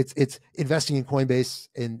 It's investing in Coinbase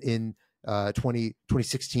in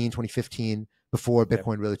 2016, 2015, before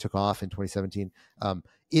Bitcoin really took off in 2017.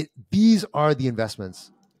 These are the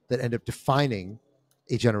investments that end up defining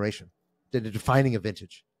a generation, that are defining a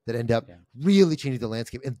vintage, that end up really changing the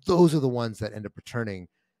landscape. And those are the ones that end up returning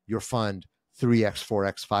your fund 3x,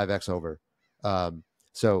 4x, 5x over.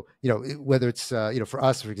 So, whether it's, for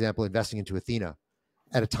us, for example, investing into Athena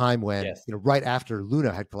at a time when, right after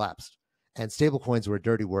Luna had collapsed and stablecoins were a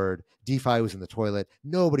dirty word, DeFi was in the toilet.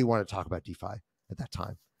 Nobody wanted to talk about DeFi at that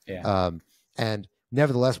time. And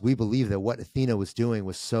nevertheless, we believe that what Athena was doing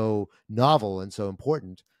was so novel and so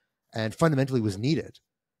important and fundamentally was needed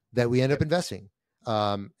that we end up investing.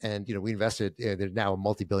 And, we invested, there's now a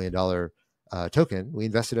multi-billion-dollar token. We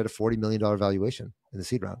invested at a $40 million valuation in the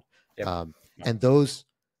seed round. And those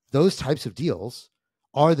types of deals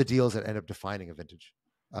are the deals that end up defining a vintage.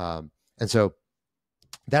 And so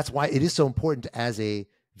that's why it is so important as a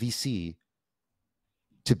VC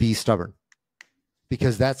to be stubborn,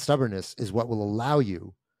 because that stubbornness is what will allow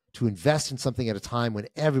you to invest in something at a time when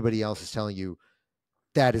everybody else is telling you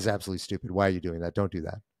that is absolutely stupid. Why are you doing that? Don't do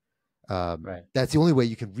that. That's the only way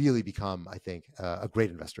you can really become, I think, a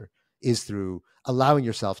great investor, is through allowing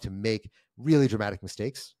yourself to make really dramatic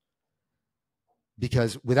mistakes.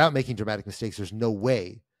 Because without making dramatic mistakes, there's no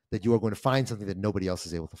way that you are going to find something that nobody else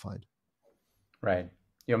is able to find. Right.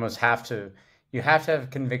 You almost have to have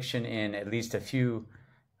conviction in at least a few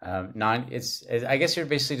I guess you're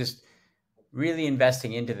basically just really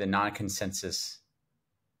investing into the non-consensus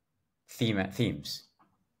themes.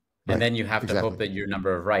 And then you have to hope that your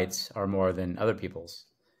number of rights are more than other people's.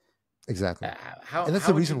 Exactly. And that's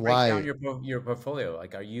the reason why your portfolio,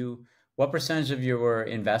 like, what percentage of your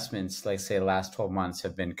investments, like say the last 12 months,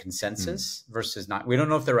 have been consensus versus not? We don't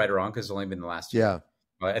know if they're right or wrong because it's only been the last year.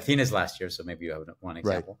 Well, Athena's last year, so maybe you have one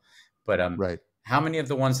example. But how many of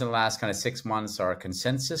the ones in the last kind of 6 months are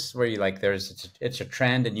consensus, where you like it's a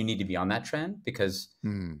trend and you need to be on that trend because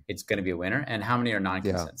it's going to be a winner? And how many are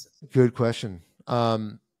non-consensus? Good question.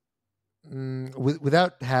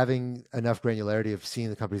 Without having enough granularity of seeing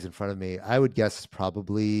the companies in front of me, I would guess it's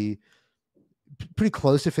probably pretty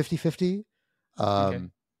close to 50-50.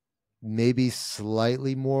 Maybe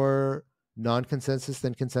slightly more non-consensus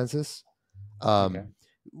than consensus.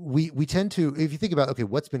 We tend to, if you think about,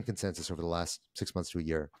 what's been consensus over the last 6 months to a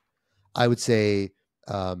year, I would say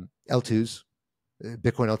L2s,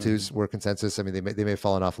 Bitcoin L2s were consensus. I mean, they may have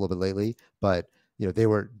fallen off a little bit lately, but they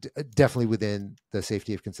were definitely within the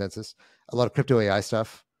safety of consensus. A lot of crypto AI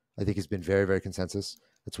stuff, I think, has been very, very consensus.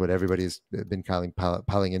 That's what everybody's been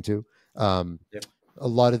piling into. A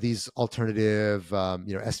lot of these alternative,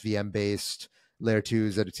 SVM based layer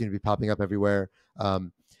 2s that seem to be popping up everywhere.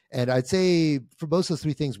 And I'd say for most of those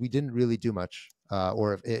three things, we didn't really do much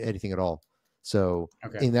or anything at all. So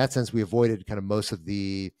in that sense, we avoided kind of most of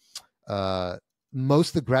the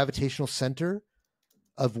gravitational center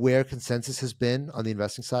of where consensus has been on the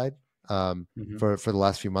investing side for the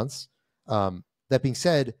last few months. That being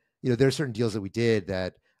said, there are certain deals that we did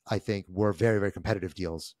that I think were very, very competitive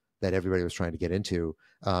deals that everybody was trying to get into.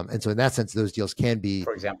 And so in that sense, those deals can be,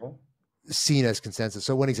 for example, seen as consensus.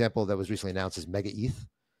 So one example that was recently announced is Mega ETH.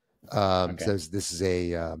 So this is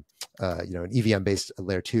an EVM based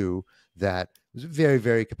layer 2 that was a very,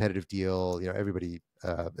 very competitive deal. Everybody,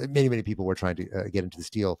 many people were trying to get into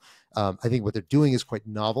this deal. I think what they're doing is quite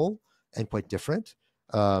novel and quite different.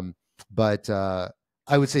 But I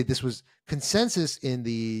would say this was consensus in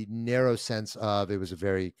the narrow sense of it was a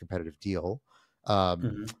very competitive deal.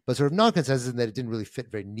 But sort of non-consensus in that it didn't really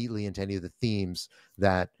fit very neatly into any of the themes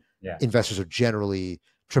that investors are generally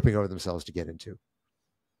tripping over themselves to get into.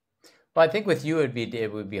 Well, I think with you,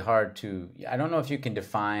 it would be hard to, I don't know if you can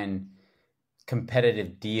define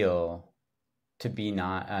competitive deal to be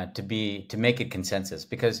not, to make it consensus,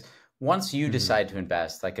 because once you decide to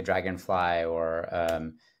invest, like a Dragonfly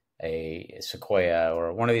or a Sequoia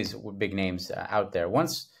or one of these big names out there,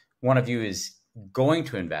 once one of you is going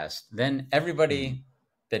to invest, then everybody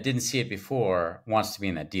that didn't see it before wants to be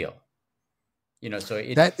in that deal. So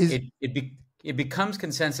it becomes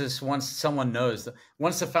consensus once someone knows.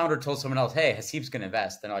 Once the founder told someone else, "Hey, Haseeb's going to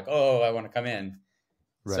invest," they're like, "Oh, I want to come in."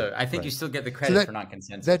 Right, so I think you still get the credit for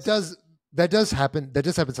non-consensus. That does happen. That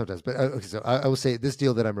does happen sometimes. But okay, so I will say this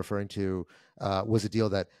deal that I'm referring to was a deal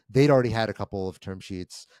that they'd already had a couple of term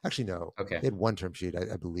sheets. Actually, no, they had one term sheet,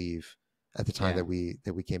 I believe, at the time that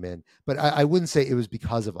we came in. But I wouldn't say it was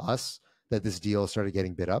because of us that this deal started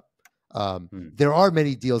getting bid up. There are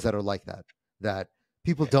many deals that are like that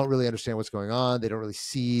people don't really understand what's going on. They don't really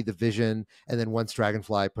see the vision. And then once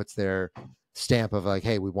Dragonfly puts their stamp of like,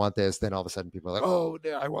 hey, we want this, then all of a sudden people are like, oh,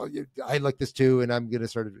 I like this too, and I'm going to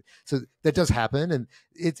start it. So that does happen. And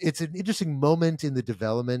it's an interesting moment in the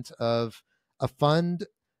development of a fund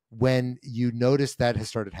when you notice that has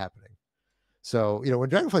started happening. So, when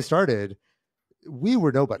Dragonfly started, we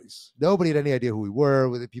were nobodies. Nobody had any idea who we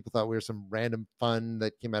were. People thought we were some random fund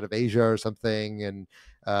that came out of Asia or something. And,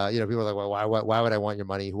 people were like, well, why would I want your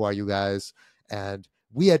money? Who are you guys? And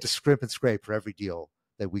we had to scrimp and scrape for every deal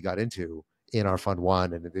that we got into in our fund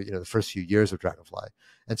one and the first few years of Dragonfly.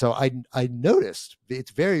 And so I noticed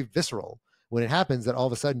it's very visceral when it happens that all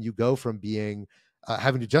of a sudden you go from being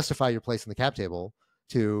having to justify your place in the cap table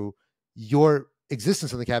to your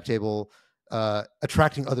existence on the cap table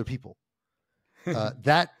attracting other people.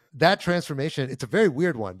 That transformation, it's a very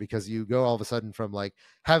weird one, because you go all of a sudden from like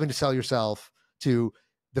having to sell yourself to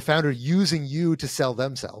the founder using you to sell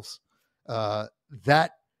themselves. It's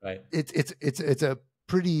a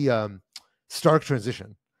pretty stark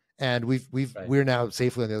transition, and we're now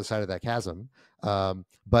safely on the other side of that chasm.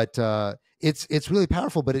 But it's really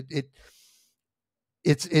powerful, but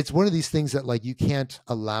it's one of these things that like you can't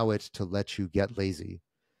allow it to let you get lazy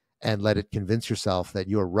and let it convince yourself that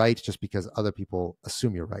you're right just because other people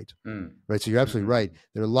assume you're right. Right. So you're absolutely right.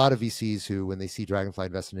 There are a lot of VCs who, when they see Dragonfly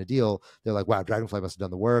invest in a deal, they're like, wow, Dragonfly must have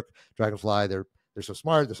done the work. Dragonfly, they're so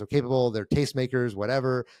smart, they're so capable, they're tastemakers,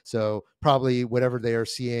 whatever. So probably whatever they are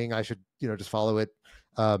seeing, I should, just follow it.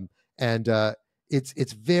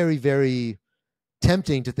 It's very, very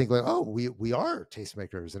tempting to think like, oh, we are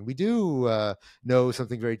tastemakers and we do know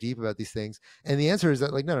something very deep about these things. And the answer is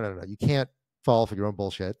that like, no, you can't fall for your own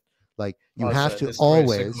bullshit. Like you have to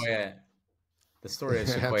always. The story of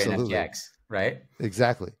Sequoia and FTX, right?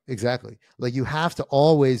 Exactly. Like you have to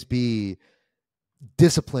always be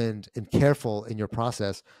disciplined and careful in your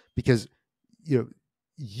process, because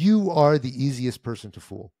you are the easiest person to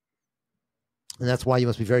fool. And that's why you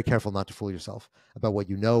must be very careful not to fool yourself about what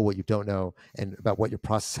you know, what you don't know, and about what your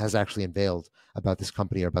process has actually unveiled about this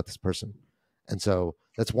company or about this person. And so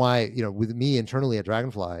that's why, with me internally at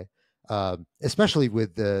Dragonfly, especially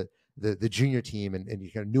with the junior team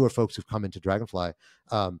and newer folks who've come into Dragonfly,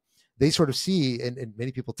 they sort of see, and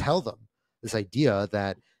many people tell them this idea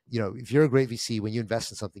that, if you're a great VC, when you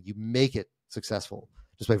invest in something, you make it successful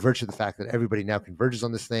just by virtue of the fact that everybody now converges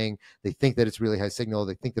on this thing. They think that it's really high signal.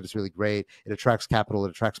 They think that it's really great. It attracts capital.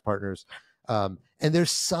 It attracts partners. And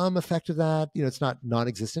there's some effect of that. It's not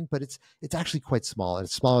non-existent, but it's actually quite small, and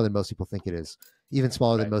it's smaller than most people think it is, even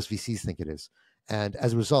smaller than most VCs think it is. And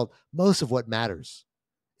as a result, most of what matters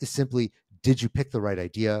is simply, did you pick the right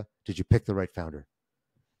idea? Did you pick the right founder?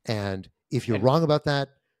 And if you're wrong about that,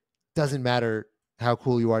 doesn't matter how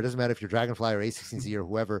cool you are. It doesn't matter if you're Dragonfly or A16Z or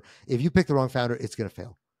whoever. If you pick the wrong founder, it's going to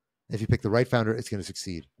fail. If you pick the right founder, it's going to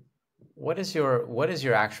succeed. What is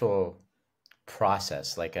your actual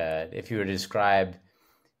process? Like, if you were to describe,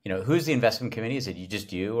 who's the investment committee? Is it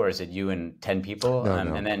just you, or is it you and 10 people? No.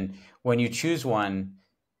 And then when you choose one,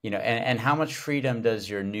 and how much freedom does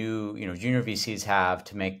your new, junior VCs have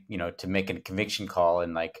to make a conviction call?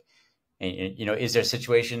 And like, is there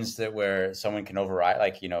situations where someone can override,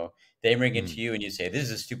 like, they bring it to you and you say, this is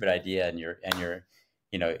a stupid idea. And you're,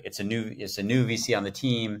 it's a new VC on the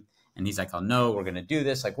team. And he's like, oh no, we're going to do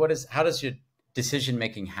this. Like, how does your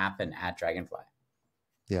decision-making happen at Dragonfly?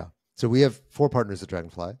 Yeah. So we have 4 partners at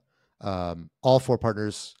Dragonfly. All 4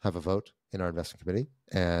 partners have a vote in our investment committee,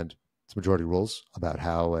 and it's majority rules about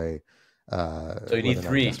how so you need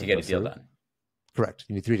 3 to get a deal done. Correct.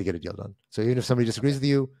 You need 3 to get a deal done. So even if somebody disagrees with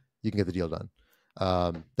you, you can get the deal done.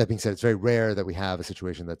 That being said, it's very rare that we have a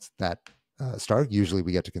situation that's that stark. Usually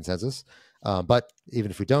we get to consensus. But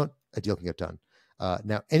even if we don't, a deal can get done.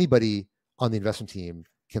 Now, anybody on the investment team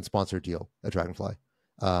can sponsor a deal at Dragonfly.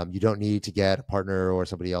 You don't need to get a partner or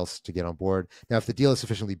somebody else to get on board. Now, if the deal is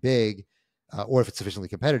sufficiently big, or if it's sufficiently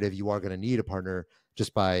competitive, you are going to need a partner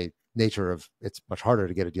just by nature of it's much harder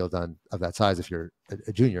to get a deal done of that size if you're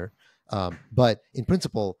a junior. But in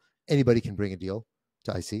principle, anybody can bring a deal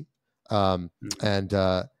to IC. And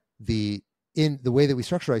the way that we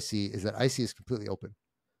structure IC is that IC is completely open.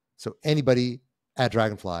 So anybody at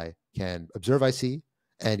Dragonfly can observe IC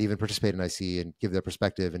and even participate in IC and give their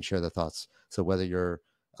perspective and share their thoughts. So whether you're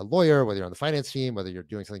a lawyer, whether you're on the finance team, whether you're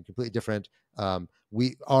doing something completely different, our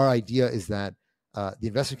idea is that the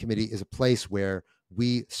investment committee is a place where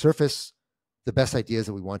we surface the best ideas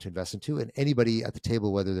that we want to invest into, and anybody at the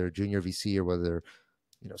table, whether they're a junior VC or whether they're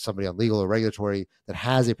somebody on legal or regulatory that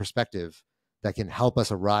has a perspective that can help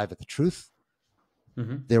us arrive at the truth,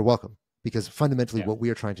 they're welcome. Because fundamentally what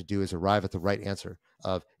we are trying to do is arrive at the right answer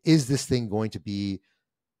of, is this thing going to be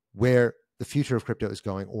where the future of crypto is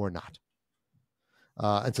going or not?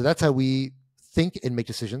 And so that's how we think and make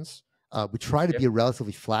decisions. We try to be a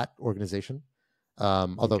relatively flat organization.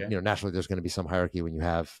 Although, naturally there's going to be some hierarchy when you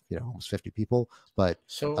have, almost 50 people, but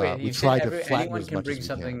we try to flatten as much as we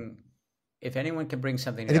can. If anyone can bring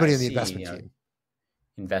something, anybody in the investment team.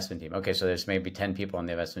 Investment team. Okay. So there's maybe 10 people on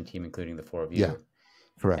the investment team, including the 4 of you. Yeah.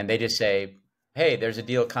 Correct. And they just say, hey, there's a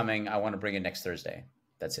deal coming. I want to bring it next Thursday.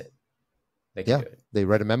 That's it. They can do it. They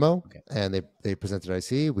write a memo and they present it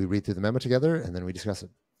to IC. We read through the memo together and then we discuss it.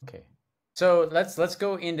 Okay. So let's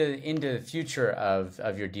go into the future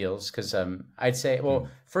of your deals, because I'd say,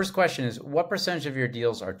 first question is, what percentage of your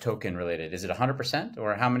deals are token related? Is it 100%,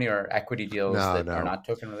 or how many are equity deals that are not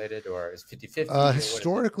token related, or is 50-50?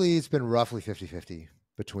 Historically, it's been roughly 50-50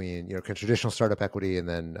 between traditional startup equity and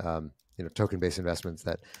then token-based investments.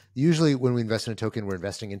 That usually when we invest in a token, we're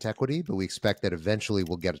investing into equity, but we expect that eventually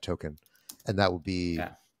we'll get a token, and that will be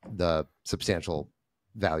the substantial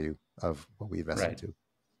value of what we invest into.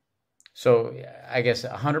 So I guess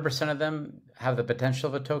 100% of them have the potential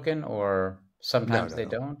of a token, or sometimes they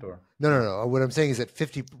don't? Or No. What I'm saying is that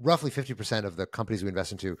roughly 50% of the companies we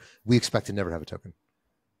invest into, we expect to never have a token.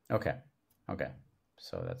 Okay.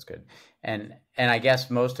 So that's good. And I guess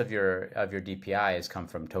most of your DPI has come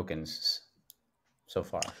from tokens so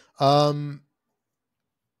far.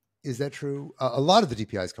 Is that true? A lot of the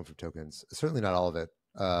DPIs come from tokens. Certainly not all of it.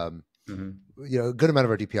 A good amount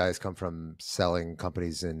of our DPI has come from selling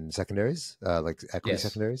companies in secondaries, like equity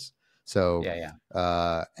secondaries. So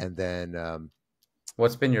and then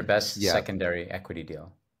what's been your best secondary equity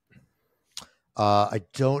deal? I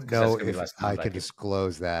don't know if I can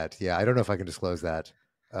disclose that. Yeah, I don't know if I can disclose that.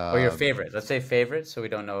 Or your favorite. Let's say favorite, so we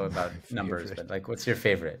don't know about numbers, but like, what's your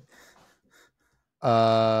favorite?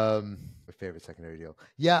 My favorite secondary deal.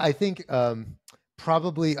 Yeah, I think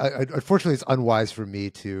probably, unfortunately, it's unwise for me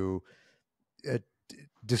to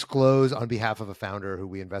disclose on behalf of a founder who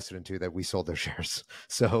we invested into that we sold their shares.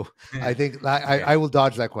 So I think I will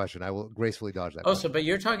dodge that question. I will gracefully dodge that question. So, but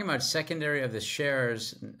you're talking about secondary of the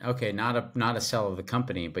shares. Okay, not a sell of the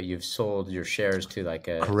company, but you've sold your shares to like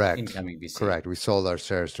a incoming VC. Correct. We sold our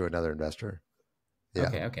shares to another investor.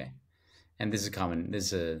 Yeah. Okay. And this is common.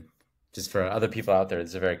 Just for other people out there,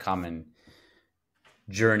 it's a very common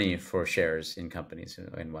journey for shares in companies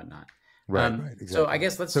and whatnot. Right. Exactly. So I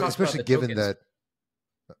guess let's talk especially about the given tokens. that.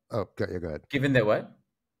 Oh, go ahead. Given that what?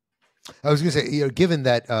 I was going to say, given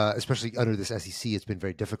that, especially under this SEC, it's been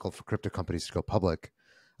very difficult for crypto companies to go public.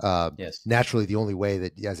 Naturally, the only way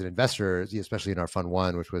that, as an investor, especially in our Fund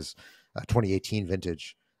 1, which was 2018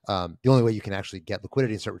 vintage, the only way you can actually get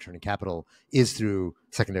liquidity and start returning capital is through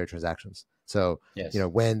secondary transactions. So,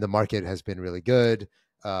 when the market has been really good,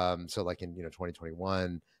 so like in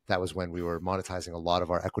 2021, that was when we were monetizing a lot of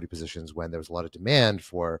our equity positions, when there was a lot of demand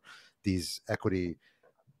for these equity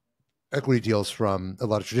deals from a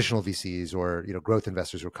lot of traditional VCs or growth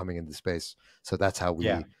investors who are coming into the space. So that's how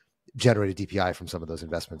we generated DPI from some of those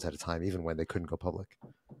investments at a time, even when they couldn't go public.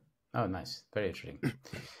 Oh, nice, very interesting.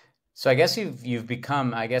 So I guess you've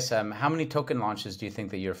become. I guess how many token launches do you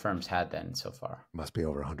think that your firm's had then so far? Must be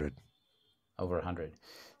over 100. Over 100.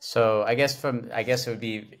 So I guess it would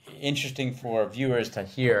be interesting for viewers to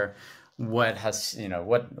hear what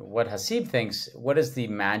Haseeb thinks. What is the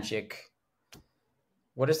magic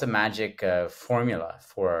formula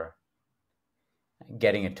for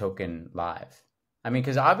getting a token live? I mean,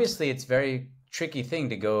 because obviously it's a very tricky thing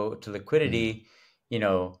to go to liquidity.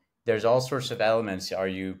 There's all sorts of elements. Are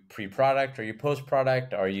you pre-product? Are you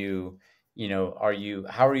post-product? How are you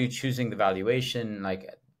choosing the valuation? Like,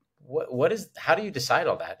 how do you decide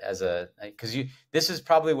all that this is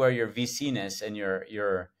probably where your VC-ness and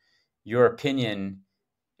your opinion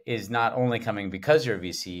is not only coming because you're a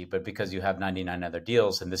VC, but because you have 99 other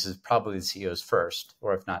deals, and this is probably the CEO's first,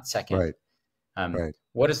 or if not second. Right. Right.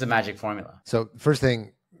 What is the magic formula? So first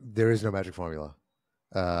thing, there is no magic formula.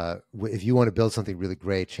 If you want to build something really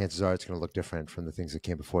great, chances are it's going to look different from the things that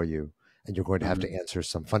came before you. And you're going to have to answer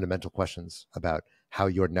some fundamental questions about how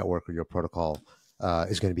your network or your protocol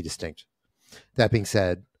is going to be distinct. That being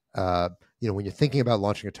said, when you're thinking about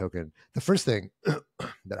launching a token, the first thing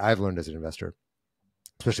that I've learned as an investor,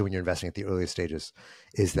 especially when you're investing at the earliest stages,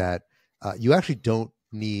 is that you actually don't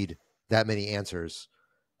need that many answers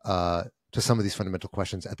to some of these fundamental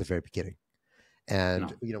questions at the very beginning.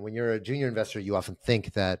 And, when you're a junior investor, you often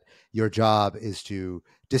think that your job is to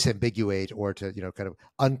disambiguate or to, kind of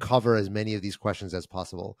uncover as many of these questions as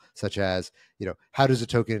possible, such as, how does a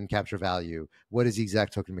token capture value? What is the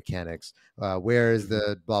exact token mechanics? Where is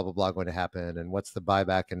the blah, blah, blah going to happen? And what's the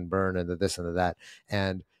buyback and burn and the this and the that?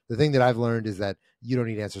 And the thing that I've learned is that you don't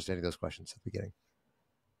need answers to any of those questions at the beginning.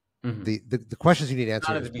 The questions you need to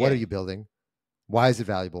answer is, what are you building? Why is it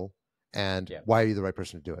valuable? And why are you the right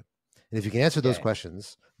person to do it? And if you can answer those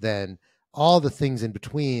questions, then all the things in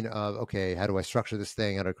between of, okay, how do I structure this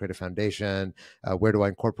thing? How do I create a foundation? Where do I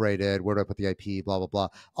incorporate it? Where do I put the IP? Blah, blah, blah.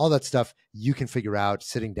 All that stuff you can figure out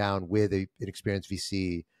sitting down with an experienced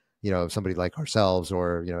VC, somebody like ourselves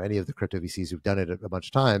or, any of the crypto VCs who've done it a bunch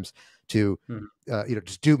of times to,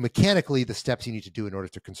 just do mechanically the steps you need to do in order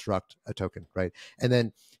to construct a token, right? And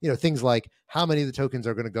then, things like how many of the tokens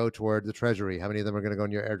are going to go toward the treasury? How many of them are going to go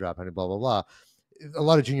in your airdrop? How many blah, blah, blah. A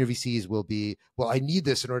lot of junior VCs will be, well, I need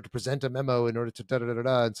this in order to present a memo in order to da da da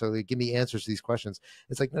da, and so they give me answers to these questions.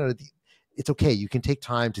 It's like, no, it's okay. You can take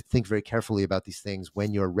time to think very carefully about these things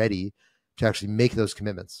when you're ready to actually make those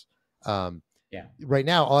commitments. Right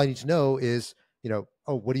now, all I need to know is,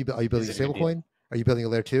 what are you building a stablecoin? Are you building a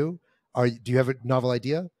layer 2? Do you have a novel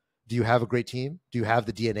idea? Do you have a great team? Do you have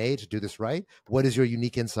the DNA to do this right? What is your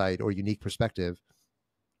unique insight or unique perspective?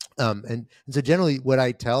 And so generally what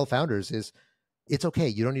I tell founders is, it's okay.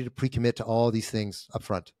 You don't need to pre-commit to all these things up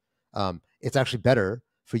front. It's actually better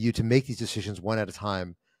for you to make these decisions one at a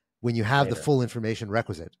time when you have the full information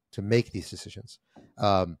requisite to make these decisions.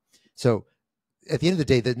 So at the end of the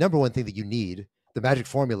day, the number one thing that you need, the magic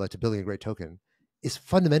formula to building a great token, is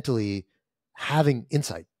fundamentally having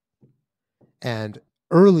insight. And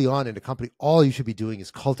early on in a company, all you should be doing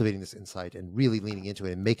is cultivating this insight and really leaning into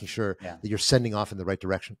it and making sure that you're sending off in the right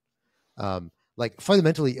direction. Like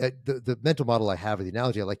fundamentally, the mental model I have, or the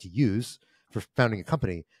analogy I like to use for founding a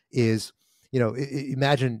company is,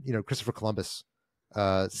 imagine, Christopher Columbus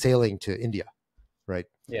sailing to India, right?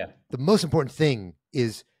 Yeah. The most important thing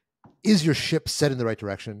is your ship set in the right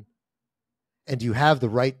direction? And do you have the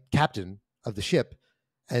right captain of the ship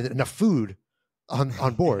and enough food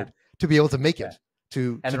on board to be able to make it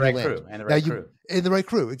to the right land? Crew, and the right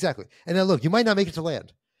crew, exactly. And now look, you might not make it to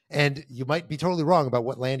land, and you might be totally wrong about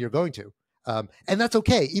what land you're going to. And that's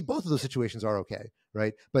okay. Both of those situations are okay,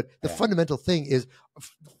 right? But the fundamental thing is,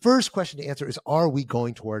 first question to answer is, are we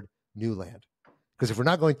going toward new land? Because if we're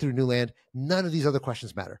not going through new land, none of these other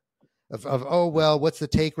questions matter. What's the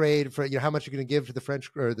take rate for, how much you're going to give to the French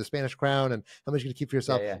or the Spanish crown, and how much you're going to keep for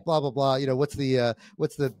yourself, blah, blah, blah. What's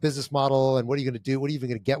the business model, and what are you going to do? What are you even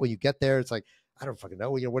going to get when you get there? It's like, I don't fucking know.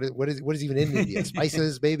 What is even in India?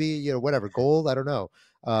 Spices, maybe, whatever, gold. I don't know.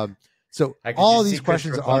 So all these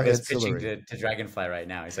questions are ancillary. To Dragonfly right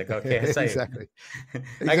now. He's like, okay, exactly.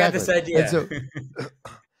 I got this idea.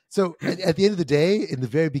 So at the end of the day, in the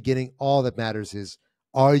very beginning, all that matters is,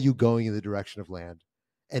 are you going in the direction of land?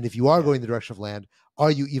 And if you are going in the direction of land, are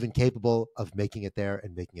you even capable of making it there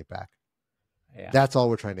and making it back? Yeah. That's all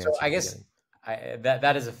we're trying to answer. I guess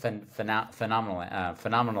that is a phenomenal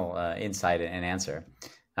insight and answer.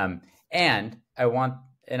 And I want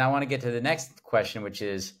to get to the next question, which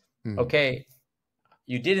is, okay,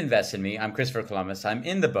 you did invest in me. I'm Christopher Columbus. I'm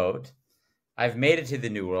in the boat. I've made it to the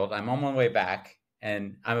New World. I'm on my way back,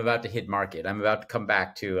 and I'm about to hit market. I'm about to come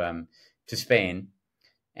back to Spain,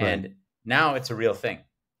 and now it's a real thing.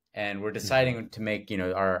 And we're deciding to make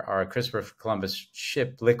our Christopher Columbus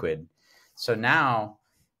ship liquid. So now,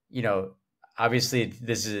 obviously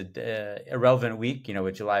this is a relevant week.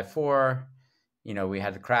 With July 4, we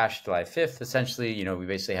had the crash July 5th. Essentially, we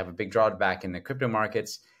basically have a big drawback in the crypto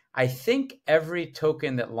markets. I think every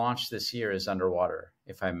token that launched this year is underwater,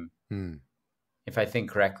 if I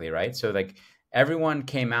think correctly, right? So like everyone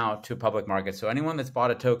came out to public market. So anyone that's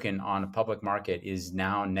bought a token on a public market is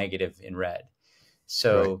now negative in red.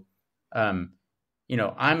 So, I'm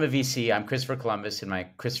a VC. I'm Christopher Columbus in my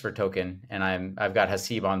Christopher token, and I've got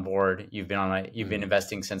Haseeb on board. You've been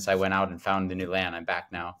investing since I went out and found the new land. I'm back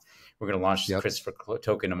now. We're going to launch the Christopher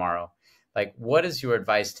token tomorrow. like, what is your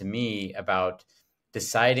advice to me about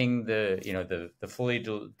deciding the fully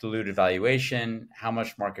diluted valuation, how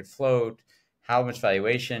much market float, how much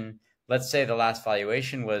valuation? Let's say the last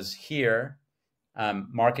valuation was here,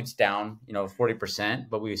 market's down, 40%,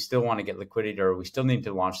 but we still want to get liquidity, or we still need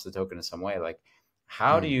to launch the token in some way. Like,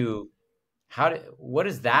 what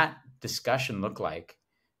does that discussion look like?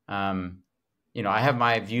 I have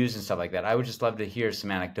my views and stuff like that. I would just love to hear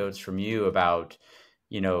some anecdotes from you about,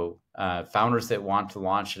 founders that want to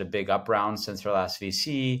launch at a big up round since their last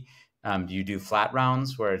VC. Do you do flat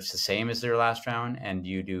rounds where it's the same as their last round? And do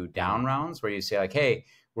you do down rounds where you say like, hey,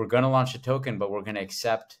 we're going to launch a token, but we're going to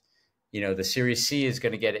accept, the Series C is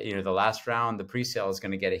going to get, the last round, the pre-sale is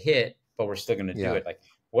going to get a hit, but we're still going to do it. Like,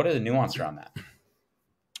 what are the nuance around that?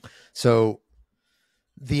 So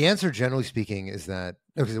the answer, generally speaking, is that,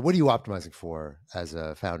 okay, so what are you optimizing for as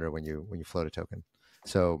a founder when you float a token?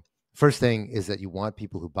 So first thing is that you want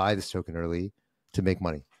people who buy this token early to make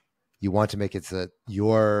money. You want to make it so that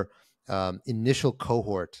your initial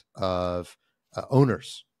cohort of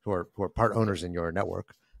owners who are part owners in your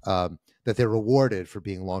network, that they're rewarded for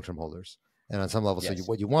being long-term holders. And on some level, yes. So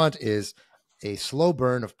what you want is a slow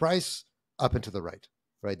burn of price up and to the right.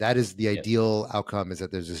 Right, that is the ideal outcome, is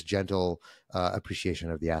that there's this gentle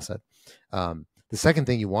appreciation of the asset. The second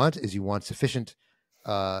thing you want is sufficient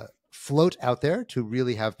float out there to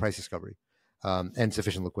really have price discovery and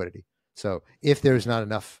sufficient liquidity. So if there's not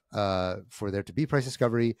enough for there to be price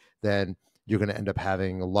discovery, then you're going to end up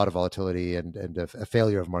having a lot of volatility and a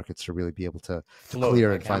failure of markets to really be able to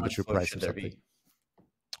clear and find the true price of something.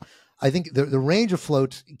 I think the range of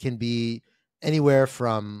float can be anywhere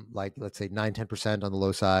from, like, let's say 9-10% on the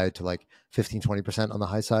low side to like 15-20% on the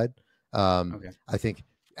high side. I think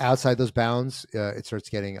outside those bounds, it starts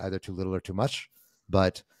getting either too little or too much.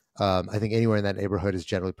 But I think anywhere in that neighborhood is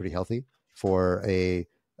generally pretty healthy for a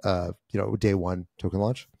day one token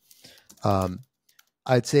launch.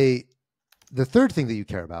 I'd say the third thing that you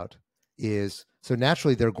care about is, so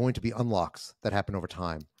naturally there are going to be unlocks that happen over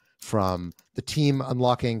time, from the team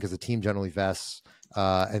unlocking, because the team generally vests,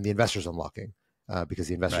 and the investors unlocking, because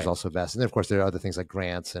the investors also vest. And then, of course, there are other things like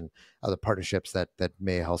grants and other partnerships that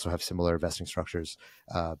may also have similar vesting structures.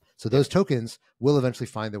 So those tokens will eventually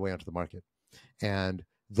find their way onto the market. And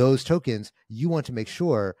those tokens, you want to make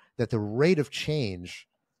sure that the rate of change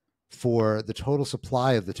for the total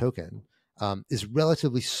supply of the token is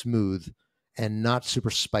relatively smooth and not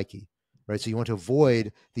super spiky, right? So you want to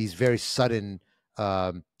avoid these very sudden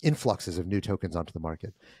influxes of new tokens onto the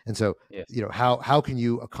market. And so, how can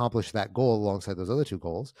you accomplish that goal alongside those other two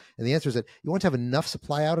goals? And the answer is that you want to have enough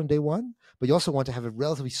supply out on day one, but you also want to have a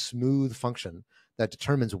relatively smooth function that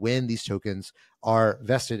determines when these tokens are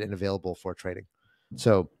vested and available for trading.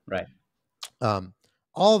 So,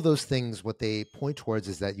 all of those things, what they point towards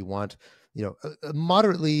is that you want, a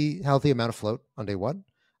moderately healthy amount of float on day one.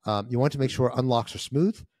 You want to make sure unlocks are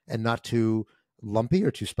smooth and not too lumpy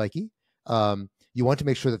or too spiky. You want to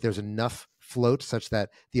make sure that there's enough float such that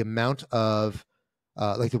the amount of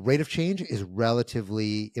like the rate of change is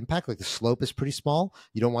relatively impact, like the slope is pretty small.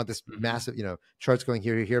 You don't want this massive, charts going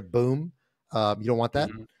here, boom. You don't want that.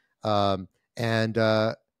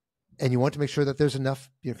 And you want to make sure that there's enough,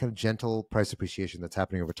 kind of gentle price appreciation that's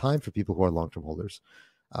happening over time for people who are long-term holders.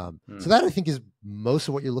 So that, I think, is most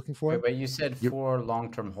of what you're looking for. But you said for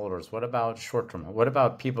long-term holders. What about short-term? What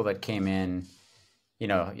about people that came in?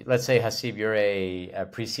 Let's say, Haseeb, you're a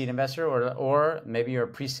pre-seed investor, or maybe you're a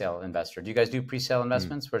pre-sale investor. Do you guys do pre-sale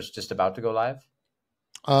investments where it's just about to go live?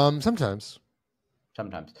 Sometimes.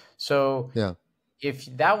 So if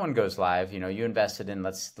that one goes live, you invested in,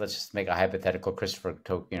 let's just make a hypothetical Christopher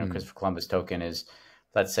Columbus token is,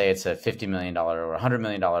 let's say it's a $50 million or $100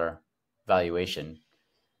 million valuation.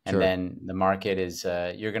 And then the market is,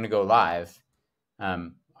 you're going to go live.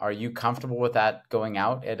 Are you comfortable with that going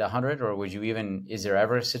out at 100, or is there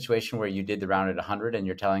ever a situation where you did the round at 100 and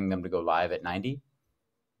you're telling them to go live at 90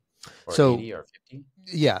 or 80 or 50?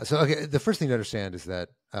 Yeah. So, okay. The first thing to understand is that,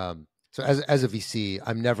 so as a VC,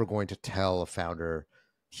 I'm never going to tell a founder,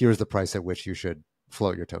 here's the price at which you should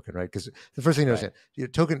float your token, right? Because the first thing to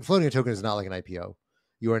understand, floating a token is not like an IPO.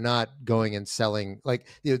 You are not going and selling, like,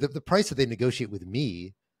 the price that they negotiate with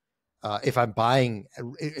me, if I'm buying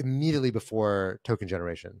immediately before token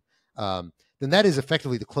generation, then that is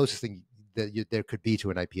effectively the closest thing that there could be to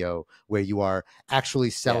an IPO, where you are actually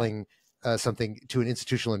selling something to an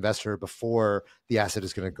institutional investor before the asset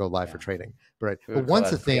is going to go live for trading. Right. But once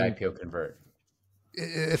the thing IPO convert,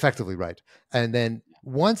 effectively, right. And then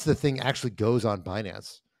once the thing actually goes on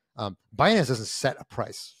Binance, Binance doesn't set a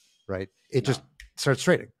price, right? It just starts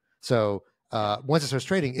trading. So once it starts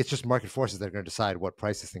trading, it's just market forces that are going to decide what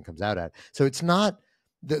price this thing comes out at. So it's not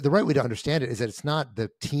the right way to understand it is that it's not the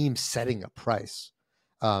team setting a price.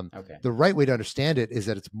 The right way to understand it is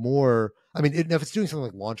that it's more, I mean, if it's doing something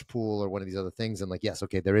like launch pool or one of these other things, and like, yes,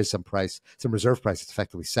 okay, there is some price, some reserve price that's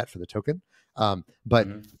effectively set for the token. But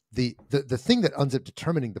the thing that ends up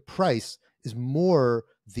determining the price is more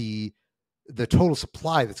the total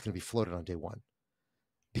supply that's going to be floated on day one.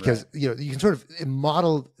 Because you can sort of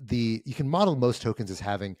model most tokens as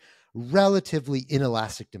having relatively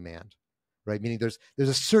inelastic demand, right? Meaning there's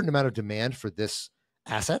a certain amount of demand for this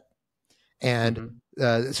asset, and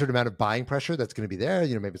a certain amount of buying pressure that's going to be there.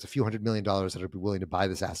 Maybe it's a few $100 million that are willing to buy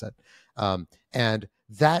this asset, and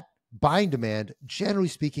that buying demand, generally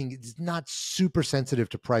speaking, is not super sensitive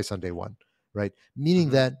to price on day one, right?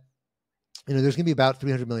 Meaning that there's going to be about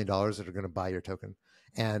 $300 million that are going to buy your token.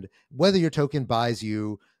 And whether your token buys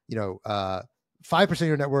you, 5% of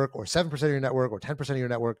your network or 7% of your network or 10% of your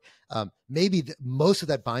network, maybe most of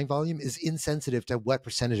that buying volume is insensitive to what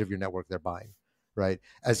percentage of your network they're buying, right?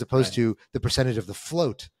 As opposed to the percentage of the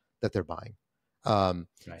float that they're buying.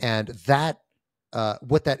 And that,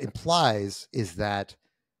 what that implies is that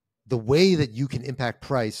the way that you can impact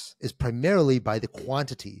price is primarily by the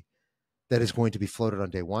quantity that is going to be floated on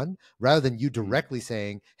day one, rather than you directly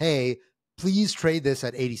saying, hey, please trade this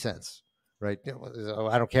at 80 cents, right?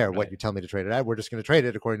 I don't care what you tell me to trade it at. We're just going to trade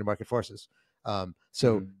it according to market forces.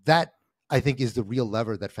 So that, I think, is the real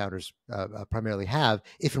lever that founders primarily have,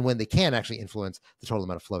 if and when they can actually influence the total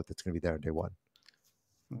amount of float that's going to be there on day one.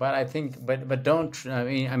 But I think, but don't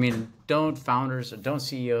don't founders, don't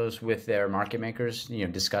CEOs with their market makers,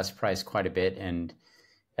 discuss price quite a bit and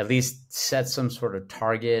at least set some sort of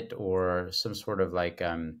target or some sort of like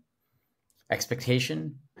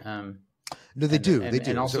expectation. No, they do.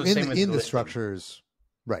 And also so in the structures,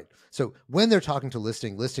 right? So when they're talking to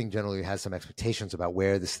listing generally has some expectations about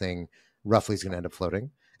where this thing roughly is going to end up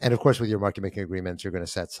floating. And of course, with your market making agreements, you're going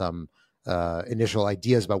to set some initial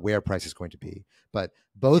ideas about where price is going to be. But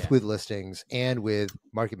both with listings and with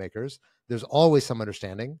market makers, there's always some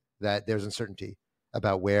understanding that there's uncertainty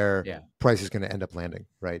about where price is going to end up landing,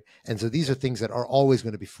 right? And so these are things that are always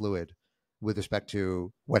going to be fluid with respect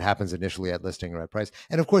to what happens initially at listing or at price.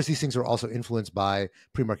 And of course, these things are also influenced by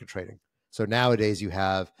pre-market trading. So nowadays you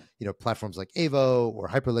have, platforms like Avo or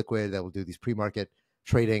Hyperliquid that will do these pre-market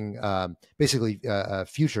trading, basically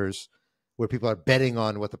futures, where people are betting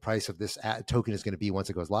on what the price of this token is going to be once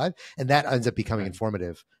it goes live. And that ends up becoming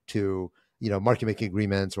informative to, market making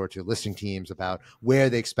agreements or to listing teams about where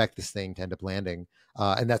they expect this thing to end up landing.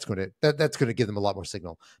 And that's going to give them a lot more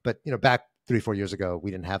signal. But, back 3-4 years ago, we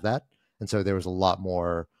didn't have that. And so there was a lot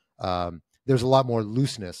more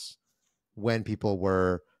looseness when people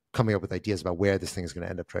were coming up with ideas about where this thing is going to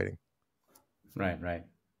end up trading. Right.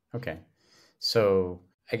 Okay. So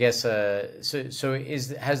I guess,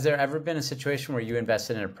 has there ever been a situation where you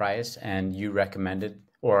invested in a price and you recommended,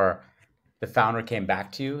 or the founder came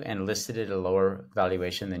back to you and listed it at a lower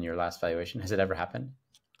valuation than your last valuation? Has it ever happened?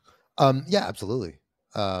 Yeah, absolutely.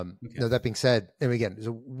 That being said, and again,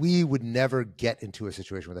 so we would never get into a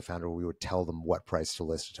situation with a founder where we would tell them what price to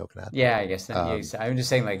list a token at. Yeah, I guess. I'm just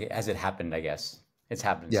saying, like, has it happened? I guess it's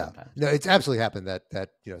happened sometimes. No, it's absolutely happened that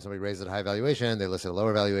somebody raised at a high valuation, they listed a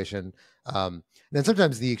lower valuation. And then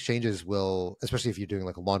sometimes the exchanges will, especially if you're doing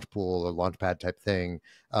like a launch pool or launch pad type thing,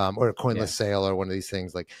 or a coinless sale or one of these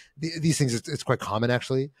things, like these things, it's quite common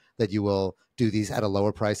actually that you will do these at a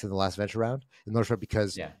lower price than the last venture round, in large part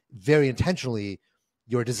because very intentionally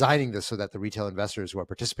you're designing this so that the retail investors who are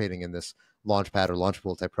participating in this launch pad or launch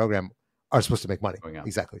pool type program are supposed to make money.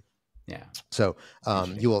 Exactly. Yeah. So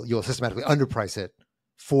you will systematically underprice it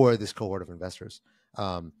for this cohort of investors.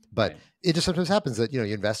 But it just sometimes happens that you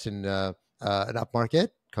invest in an up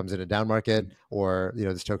market, comes in a down market, or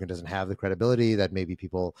this token doesn't have the credibility that maybe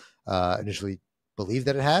people initially believed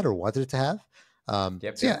that it had or wanted it to have.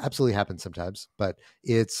 Absolutely happens sometimes. But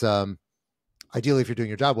it's ideally, if you're doing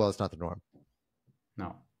your job well, it's not the norm.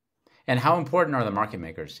 No. And how important are the market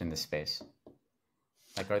makers in this space?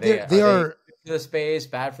 Like, are they are good for the space,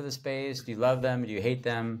 bad for the space? Do you love them? Do you hate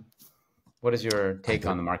them? What is your take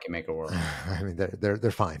on the market maker world? I mean, they're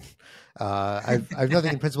fine. I've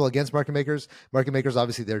nothing in principle against market makers. Market makers,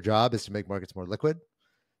 obviously, their job is to make markets more liquid.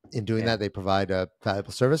 In doing that, they provide a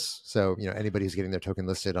valuable service. So, anybody who's getting their token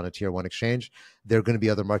listed on a tier 1 exchange, there are going to be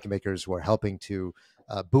other market makers who are helping to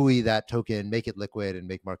buoy that token, make it liquid, and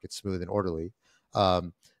make markets smooth and orderly.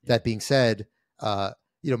 That being said,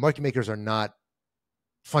 market makers are not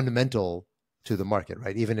fundamental to the market,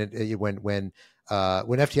 right? Even when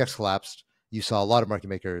FTX collapsed, you saw a lot of market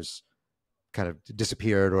makers kind of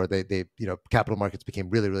disappeared, or they capital markets became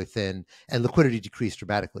really, really thin, and liquidity decreased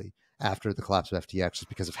dramatically after the collapse of FTX, just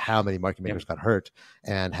because of how many market makers got hurt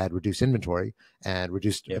and had reduced inventory and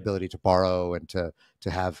reduced ability to borrow and to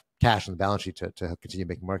have cash on the balance sheet to continue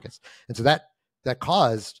making markets. And so that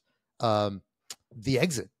caused the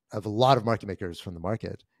exit of a lot of market makers from the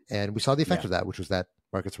market. And we saw the effect of that, which was that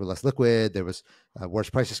markets were less liquid. There was worse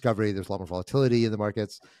price discovery. There's a lot more volatility in the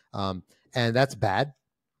markets. And that's bad.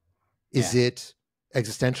 Is it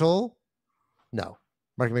existential? No.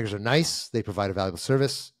 Market makers are nice. They provide a valuable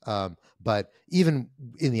service. But even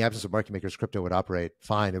in the absence of market makers, crypto would operate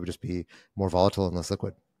fine. It would just be more volatile and less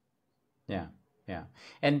liquid. Yeah. Yeah.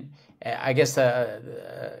 And I guess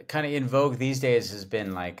kind of in vogue these days has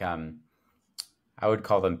been like, I would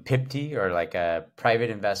call them PIPT, or like private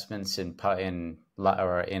investments in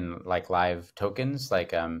like live tokens.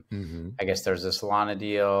 Like I guess there's a Solana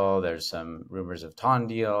deal. There's some rumors of Ton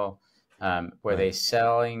deal where they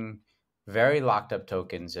selling very locked up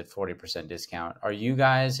tokens at 40% discount. Are you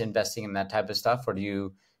guys investing in that type of stuff, or do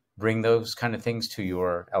you bring those kind of things to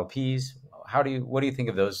your LPs? What do you think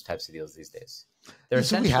of those types of deals these days? They're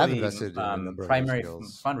essentially we have invested in primary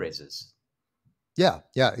fundraisers. Yeah,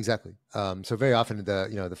 exactly. So very often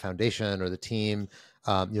the foundation or the team,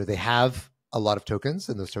 they have a lot of tokens,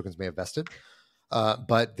 and those tokens may have vested,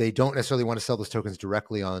 but they don't necessarily want to sell those tokens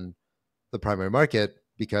directly on the primary market,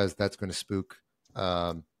 because that's going to spook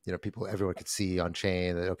people. Everyone could see on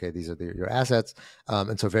chain that, okay, these are your assets,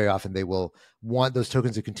 and so very often they will want those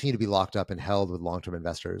tokens to continue to be locked up and held with long-term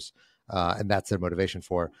investors, and that's their motivation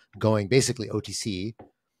for going basically OTC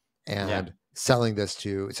and selling this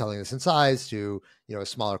in size to a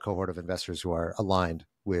smaller cohort of investors who are aligned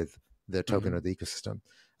with the token or the ecosystem.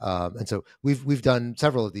 And so we've done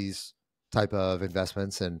several of these type of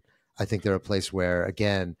investments, and I think they're a place where,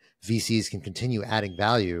 again, VCs can continue adding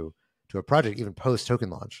value to a project even post token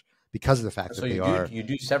launch, because of the fact that you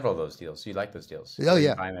do several of those deals. You like those deals? Oh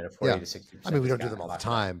yeah, buy them at a 40 to 60%. I mean, we don't do them all the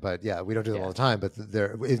time, but we don't do them all the time. But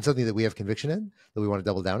they're in something that we have conviction in, that we want to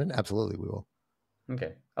double down in. Absolutely, we will.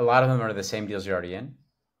 Okay. A lot of them are the same deals you're already in,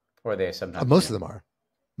 or are they sometimes? Most of them are.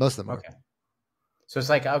 Okay. So it's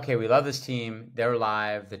like, okay, we love this team. They're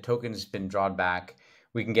live. The token's been drawn back.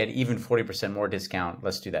 We can get even 40% more discount.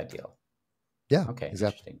 Let's do that deal. Yeah. Okay.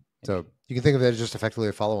 Exactly. So you can think of it as just effectively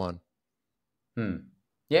a follow-on.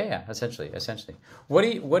 Yeah. Essentially. What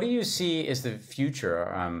do you see as the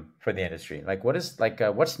future for the industry? Like,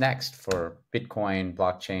 what's next for Bitcoin,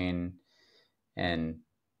 blockchain, and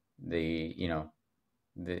the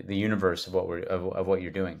universe of what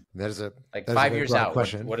you're doing? That is 5 years out.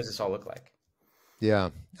 What does this all look like? Yeah.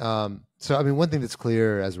 So I mean, one thing that's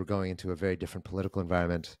clear as we're going into a very different political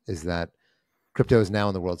environment is that crypto is now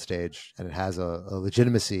on the world stage, and it has a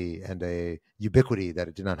legitimacy and a ubiquity that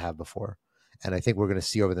it did not have before. And I think we're going to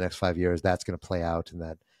see over the next 5 years that's going to play out, and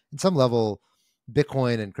that in some level,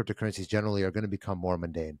 Bitcoin and cryptocurrencies generally are going to become more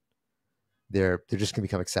mundane. They're just going to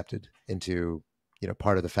become accepted into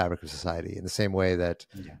part of the fabric of society, in the same way that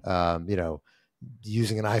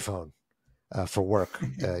using an iPhone for work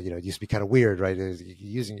used to be kind of weird, right?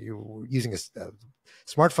 Using a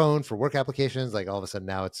smartphone for work applications, like all of a sudden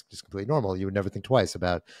now it's just completely normal. You would never think twice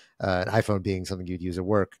about an iPhone being something you'd use at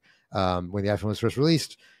work. When the iPhone was first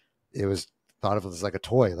released, it was thought of as like a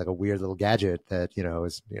toy, like a weird little gadget that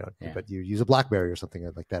but you use a BlackBerry or something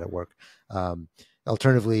like that at work.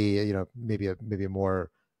 Alternatively, maybe a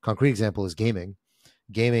more concrete example is gaming.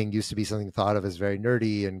 Gaming used to be something thought of as very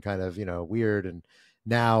nerdy and kind of weird, and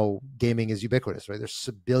now gaming is ubiquitous, right? There's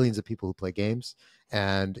billions of people who play games,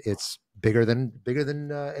 and it's bigger than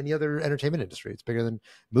any other entertainment industry. It's bigger than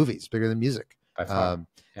movies, bigger than music, by far.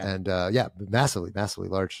 And massively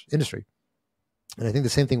large industry. And I think the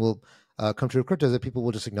same thing will come true of crypto, that people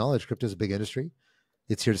will just acknowledge crypto is a big industry.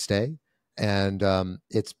 It's here to stay, and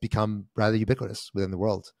it's become rather ubiquitous within the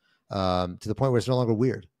world, to the point where it's no longer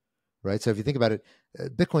weird, right? So if you think about it,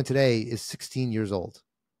 Bitcoin today is 16 years old.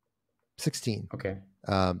 16. Okay.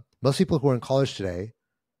 Most people who are in college today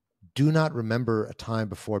do not remember a time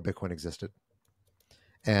before Bitcoin existed.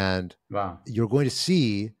 And you're going to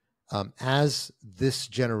see, as this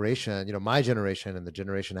generation, my generation and the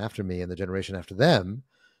generation after me and the generation after them,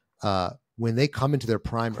 when they come into their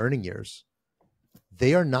prime earning years,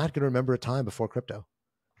 they are not going to remember a time before crypto.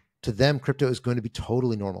 To them, crypto is going to be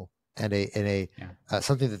totally normal and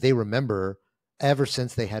something that they remember ever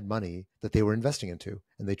since they had money that they were investing into,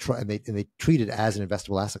 and they treat it as an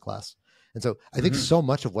investable asset class. And so I think so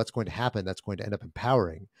much of what's going to happen that's going to end up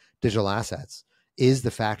empowering digital assets is the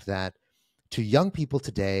fact that, to young people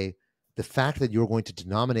today, the fact that you're going to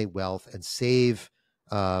denominate wealth and save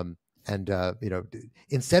And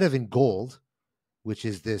instead of in gold, which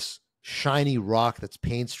is this shiny rock that's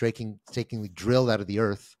painstakingly drilled out of the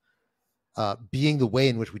earth, being the way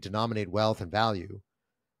in which we denominate wealth and value,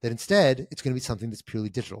 that instead it's going to be something that's purely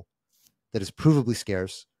digital, that is provably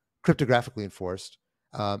scarce, cryptographically enforced,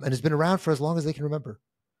 and has been around for as long as they can remember.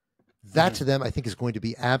 That to them, I think, is going to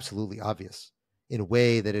be absolutely obvious in a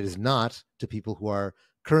way that it is not to people who are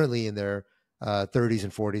currently in their 30s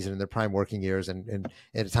and 40s and in their prime working years, and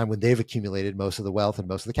at a time when they've accumulated most of the wealth and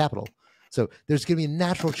most of the capital. So there's going to be a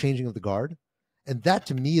natural changing of the guard. And that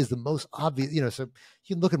to me is the most obvious, so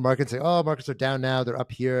you can look at markets and say, oh, markets are down now, they're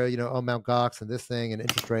up here, oh, Mount Gox and this thing and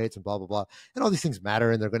interest rates and blah, blah, blah. And all these things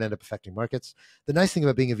matter and they're going to end up affecting markets. The nice thing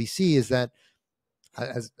about being a VC is that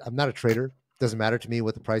as I'm not a trader, it doesn't matter to me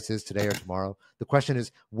what the price is today or tomorrow. The question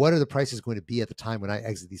is, what are the prices going to be at the time when I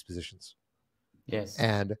exit these positions? Yes.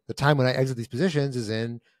 And the time when I exit these positions is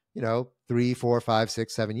in, 3, 4, 5,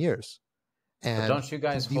 6, 7 years. And but don't you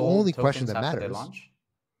guys the hold only question that after matters, they launch?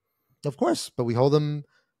 Of course, but we hold them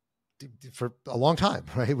for a long time,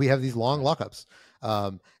 right? We have these long lockups,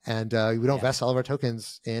 and we don't vest all of our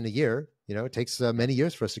tokens in a year. It takes many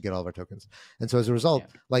years for us to get all of our tokens. And so as a result,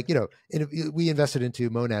 we invested into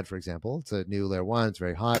Monad, for example. It's a new layer 1. It's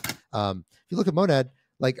very hot. If you look at Monad,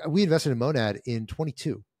 we invested in Monad in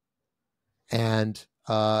 22, and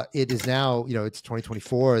it is now, it's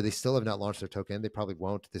 2024. They still have not launched their token. They probably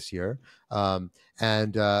won't this year. By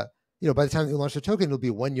the time they launch their token, it'll be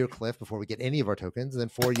a 1-year cliff before we get any of our tokens, and then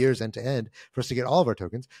 4 years end to end for us to get all of our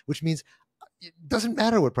tokens, which means it doesn't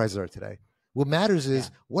matter what prices are today. What matters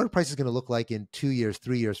is what are prices going to look like in 2 years,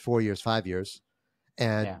 3 years, 4 years, 5 years.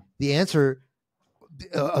 And the answer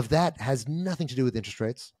of that has nothing to do with interest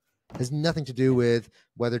rates, has nothing to do with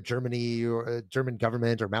whether Germany or German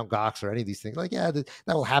government or Mount Gox or any of these things. That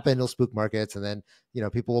will happen. It'll spook markets, and then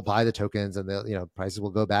people will buy the tokens, and prices will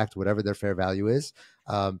go back to whatever their fair value is.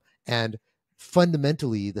 And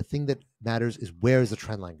fundamentally, the thing that matters is, where is the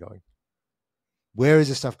trend line going? Where is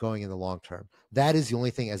this stuff going in the long term? That is the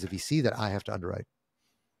only thing as a VC that I have to underwrite.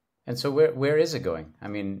 And so where is it going? I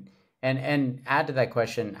mean, and add to that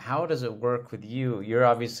question, how does it work with you? You're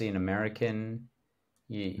obviously an American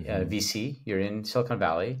VC. You're in Silicon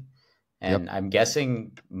Valley. And I'm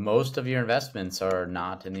guessing most of your investments are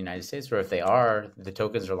not in the United States, or if they are, the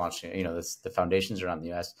tokens are launching, the foundations are not in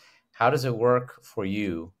the US. How does it work for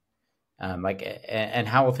you? And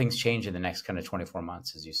how will things change in the next kind of 24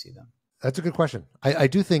 months as you see them? That's a good question. I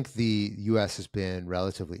do think the US has been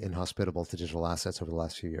relatively inhospitable to digital assets over the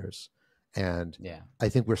last few years. And I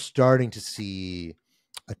think we're starting to see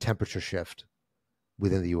a temperature shift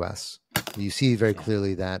within the US. You see very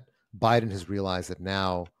clearly that Biden has realized that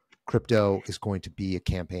now crypto is going to be a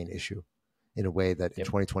campaign issue in a way that in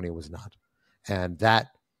 2020 was not. And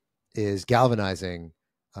that is galvanizing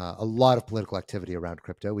a lot of political activity around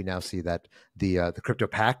crypto. We now see that the crypto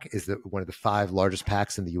PAC is one of the 5 largest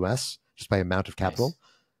PACs in the US, just by amount of capital.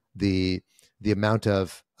 Nice. The amount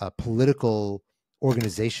of political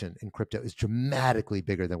organization in crypto is dramatically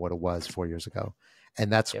bigger than what it was 4 years ago. And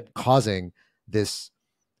that's causing this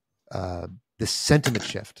sentiment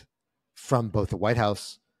shift from both the White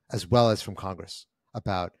House as well as from Congress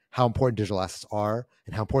about how important digital assets are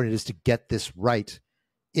and how important it is to get this right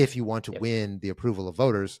if you want to win the approval of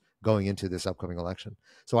voters going into this upcoming election.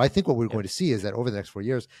 So I think what we're going to see is that over the next 4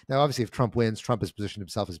 years, now obviously if Trump wins, Trump has positioned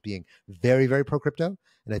himself as being very, very pro-crypto,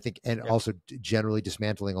 and I think, and also generally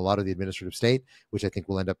dismantling a lot of the administrative state, which I think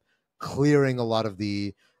will end up clearing a lot of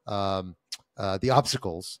the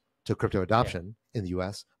obstacles to crypto adoption in the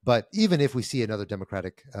US. But even if we see another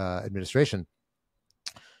Democratic administration,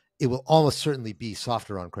 it will almost certainly be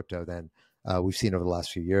softer on crypto than we've seen over the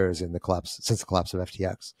last few years since the collapse of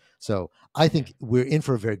FTX. So I think we're in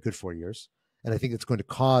for a very good 4 years. And I think it's going to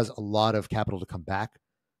cause a lot of capital to come back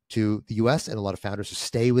to the US and a lot of founders to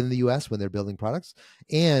stay within the US when they're building products.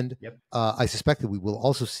 And I suspect that we will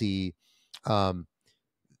also see a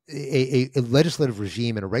legislative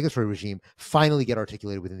regime and a regulatory regime finally get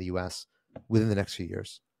articulated within the US within the next few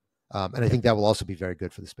years. And I think that will also be very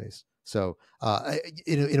good for the space. So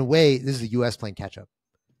in a way, this is the US playing catch up.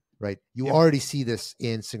 Right, you already see this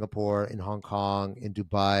in Singapore, in Hong Kong, in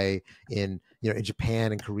Dubai, in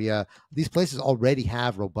Japan and Korea. These places already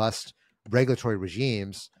have robust regulatory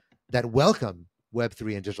regimes that welcome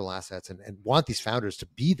Web3 and digital assets and want these founders to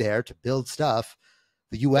be there to build stuff.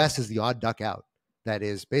 The US is the odd duck out that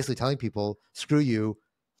is basically telling people, screw you,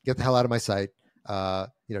 get the hell out of my site,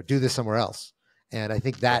 do this somewhere else. And I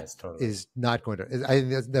think that is not going to, I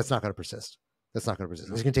think that's not going to persist. That's not going to persist.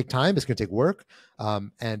 It's going to take time. It's going to take work.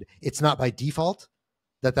 And it's not by default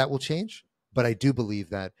that will change. But I do believe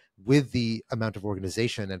that with the amount of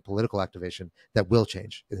organization and political activation, that will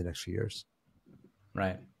change in the next few years.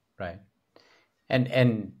 Right.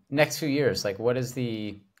 And next few years, like what is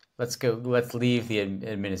let's leave the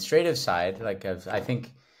administrative side. Like I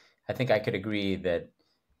think I could agree that,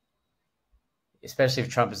 especially if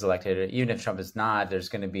Trump is elected, or even if Trump is not, there's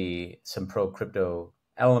going to be some pro-crypto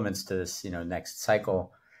elements to this, next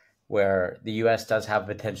cycle, where the U.S. does have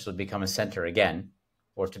potential to become a center again,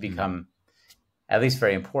 or to become at least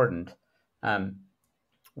very important.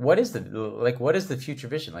 What is the future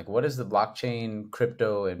vision? Like, what is the blockchain,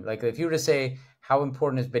 crypto, and like, if you were to say, how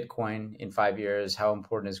important is Bitcoin in 5 years? How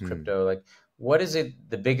important is crypto? Like, what is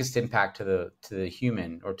the biggest impact to the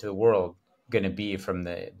human or to the world going to be from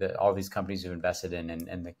the all these companies you've invested in,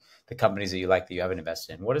 and the companies that you haven't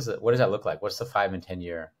invested in? What does that look like? What's the 5 and 10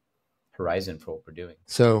 year horizon for what we're doing?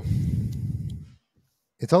 So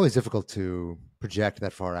it's always difficult to project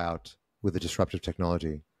that far out with a disruptive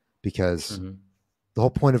technology, because the whole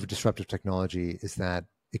point of a disruptive technology is that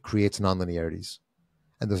it creates nonlinearities,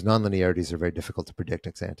 and those nonlinearities are very difficult to predict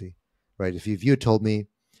ex ante, right? If you had told me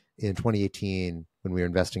in 2018, when we were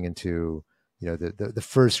investing into the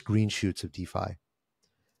first green shoots of DeFi,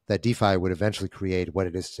 that DeFi would eventually create what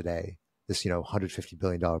it is today, this $150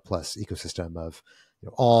 billion plus ecosystem of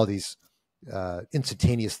all these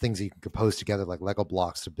instantaneous things that you can compose together like Lego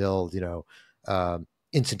blocks to build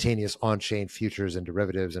instantaneous on-chain futures and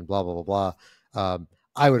derivatives and blah blah blah blah.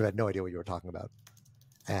 I would have had no idea what you were talking about,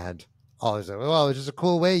 and all is like, well, it's just a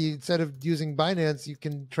cool way. Instead of using Binance, you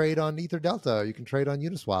can trade on Ether Delta, or you can trade on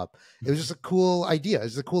Uniswap. It was just a cool idea.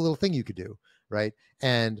 It's a cool little thing you could do, right?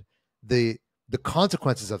 And the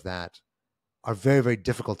consequences of that are very, very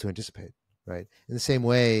difficult to anticipate, right? In the same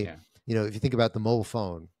way, if you think about the mobile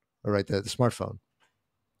phone, or right, the smartphone,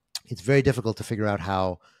 it's very difficult to figure out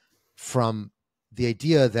how, from the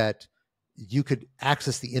idea that you could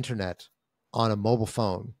access the internet on a mobile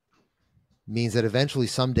phone, means that eventually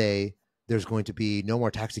someday there's going to be no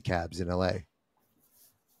more taxi cabs in LA.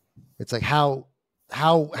 It's like, how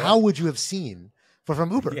would you have seen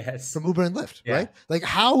from Uber, from Uber and Lyft, right? Like,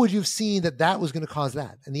 how would you have seen that was going to cause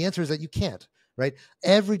that? And the answer is that you can't, right?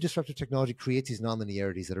 Every disruptive technology creates these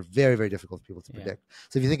nonlinearities that are very, very difficult for people to predict.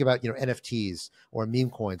 So if you think about, NFTs or meme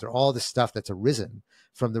coins or all this stuff that's arisen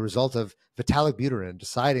from the result of Vitalik Buterin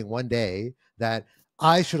deciding one day that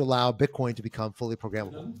I should allow Bitcoin to become fully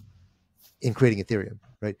programmable in creating Ethereum,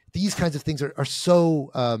 right? These kinds of things are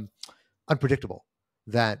so unpredictable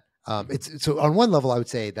that so on one level, I would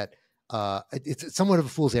say that it's somewhat of a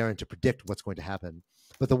fool's errand to predict what's going to happen.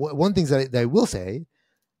 But the one thing that I will say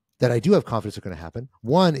that I do have confidence are going to happen,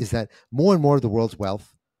 one is that more and more of the world's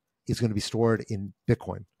wealth is going to be stored in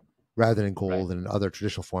Bitcoin rather than in gold and other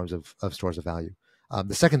traditional forms of stores of value.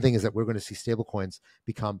 The second thing is that we're going to see stablecoins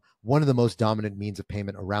become one of the most dominant means of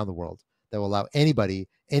payment around the world, that will allow anybody,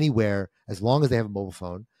 anywhere, as long as they have a mobile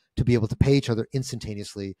phone, to be able to pay each other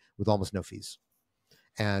instantaneously with almost no fees.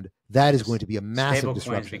 And that is going to be a massive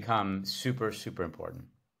disruption. Stablecoins become super, super important.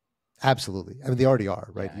 Absolutely. I mean, they already are,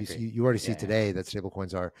 right? You already see today that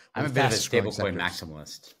stablecoins are. I'm a bit of a stablecoin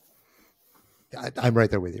maximalist. I'm right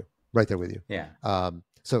there with you. Yeah.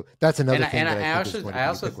 So that's another thing. I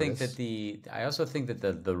also think that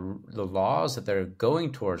the laws that they're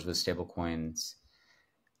going towards with stablecoins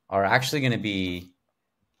are actually going to be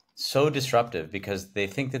so disruptive, because they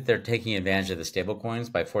think that they're taking advantage of the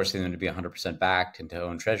stablecoins by forcing them to be 100% backed and to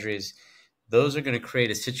own treasuries. Those are going to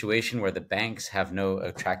create a situation where the banks have no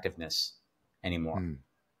attractiveness anymore.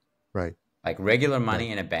 Right. Like regular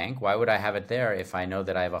money in a bank, why would I have it there if I know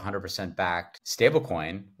that I have 100% backed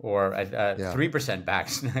stablecoin or a 3%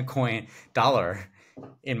 backed coin dollar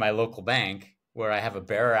in my local bank, where I have a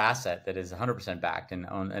bearer asset that is 100% backed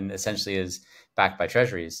and essentially is backed by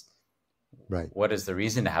treasuries? Right. What is the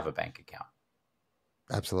reason to have a bank account?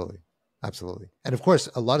 Absolutely. And of course,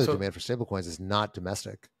 a lot of the demand for stablecoins is not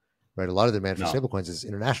domestic, right? A lot of the demand for stablecoins is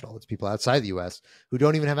international. It's people outside the US who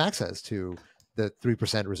don't even have access to the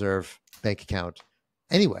 3% reserve bank account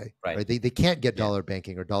anyway, right? They can't get dollar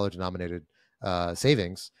banking or dollar denominated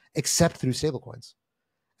savings except through stablecoins.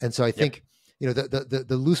 And so I think, the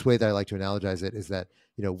loose way that I like to analogize it is that,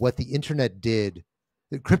 what the internet did,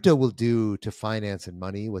 that crypto will do to finance and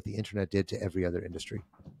money, what the internet did to every other industry.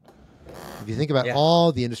 If you think about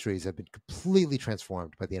all the industries have been completely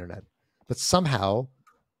transformed by the internet, but somehow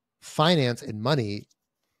finance and money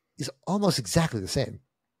is almost exactly the same,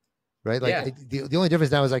 right? Like the only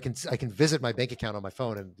difference now is I can visit my bank account on my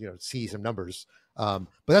phone and see some numbers, but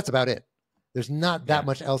that's about it. There's not that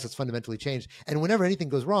much else that's fundamentally changed. And whenever anything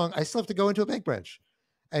goes wrong, I still have to go into a bank branch,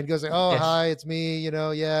 and goes like, oh, hi, it's me,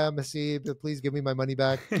 yeah, I'm Haseeb, but please give me my money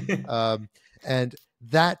back. And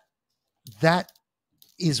that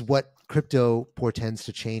is what crypto portends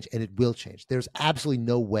to change, and it will change. There's absolutely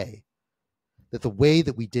no way that the way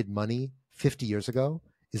that we did money 50 years ago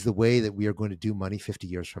is the way that we are going to do money 50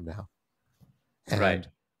 years from now. And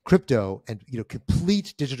crypto and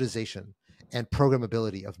complete digitization and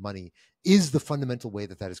programmability of money is the fundamental way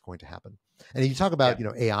that is going to happen. And if you talk about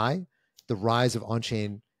AI, the rise of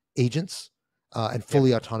on-chain agents and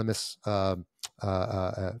fully autonomous AI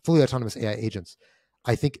agents,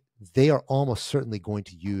 I think they are almost certainly going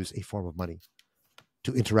to use a form of money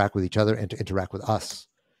to interact with each other and to interact with us.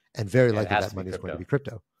 And very likely that money is going to be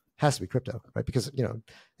crypto. It has to be crypto, right? Because an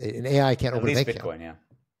AI can't open a bank account. Bitcoin,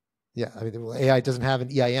 Yeah, I mean, AI doesn't have an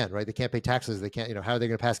EIN, right? They can't pay taxes. They can't, how are they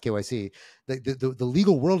going to pass KYC? The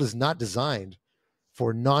legal world is not designed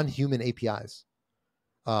for non-human APIs.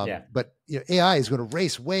 But AI is going to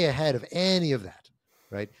race way ahead of any of that,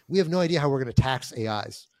 right? We have no idea how we're going to tax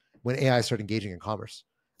AIs when AI start engaging in commerce.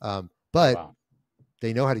 But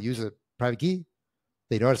they know how to use a private key.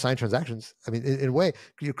 They know how to sign transactions. I mean, in a way,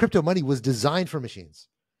 crypto money was designed for machines.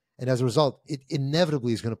 And as a result, it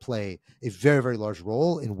inevitably is going to play a very, very large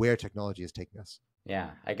role in where technology is taking us.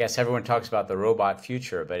 Yeah, I guess everyone talks about the robot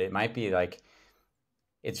future, but it might be like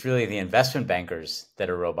it's really the investment bankers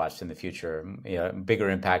that are robots in the future.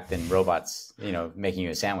 Bigger impact than robots, making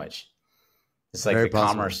you a sandwich. It's like very the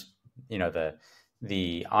possible. Commerce,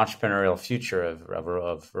 the entrepreneurial future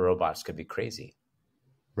of robots could be crazy.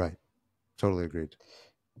 Right. Totally agreed.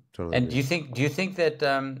 Totally. And agreed. Do you think that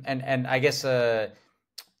and I guess how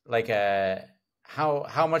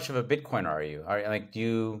much of a Bitcoin are you?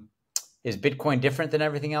 Is Bitcoin different than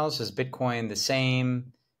everything else? Is Bitcoin the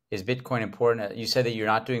same? Is Bitcoin important? You said that you're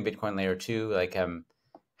not doing Bitcoin layer 2.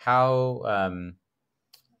 How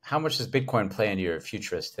much does Bitcoin play into your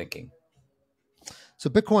futurist thinking? So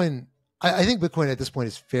Bitcoin, I think Bitcoin at this point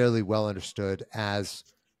is fairly well understood as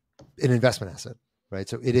an investment asset, right?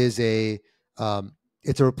 So it is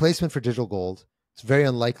it's a replacement for digital gold. It's very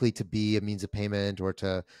unlikely to be a means of payment or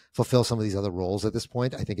to fulfill some of these other roles at this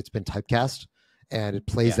point. I think it's been typecast and it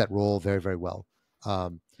plays that role very, very well.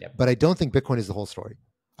 But I don't think Bitcoin is the whole story.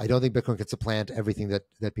 I don't think Bitcoin can supplant everything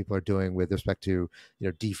that people are doing with respect to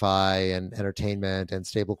DeFi and entertainment and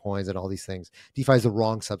stable coins and all these things. DeFi is the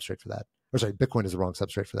wrong substrate for that. Or sorry, Bitcoin is the wrong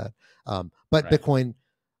substrate for that. But Bitcoin,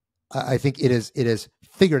 I think it is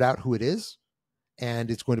figured out who it is.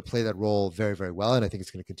 And it's going to play that role very, very well. And I think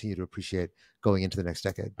it's going to continue to appreciate going into the next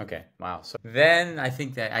decade. Okay. Wow. So then I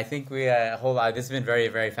think we hold on. This has been very,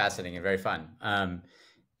 very fascinating and very fun.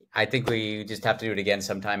 I think we just have to do it again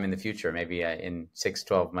sometime in the future, maybe in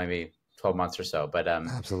 12 months or so. But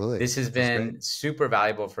absolutely, this has been super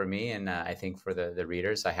valuable for me. And I think for the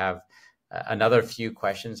readers, I have another few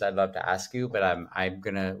questions I'd love to ask you, but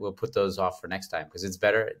we'll put those off for next time because it's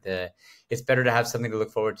better to have something to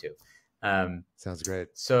look forward to. Sounds great.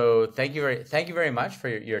 So thank you very much for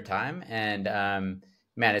your time. And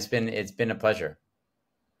man, it's been a pleasure.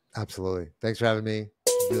 Absolutely. Thanks for having me.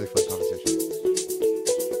 Really fun conversation.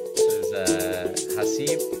 This is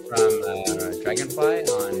Haseeb from Dragonfly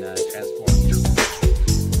on Transform.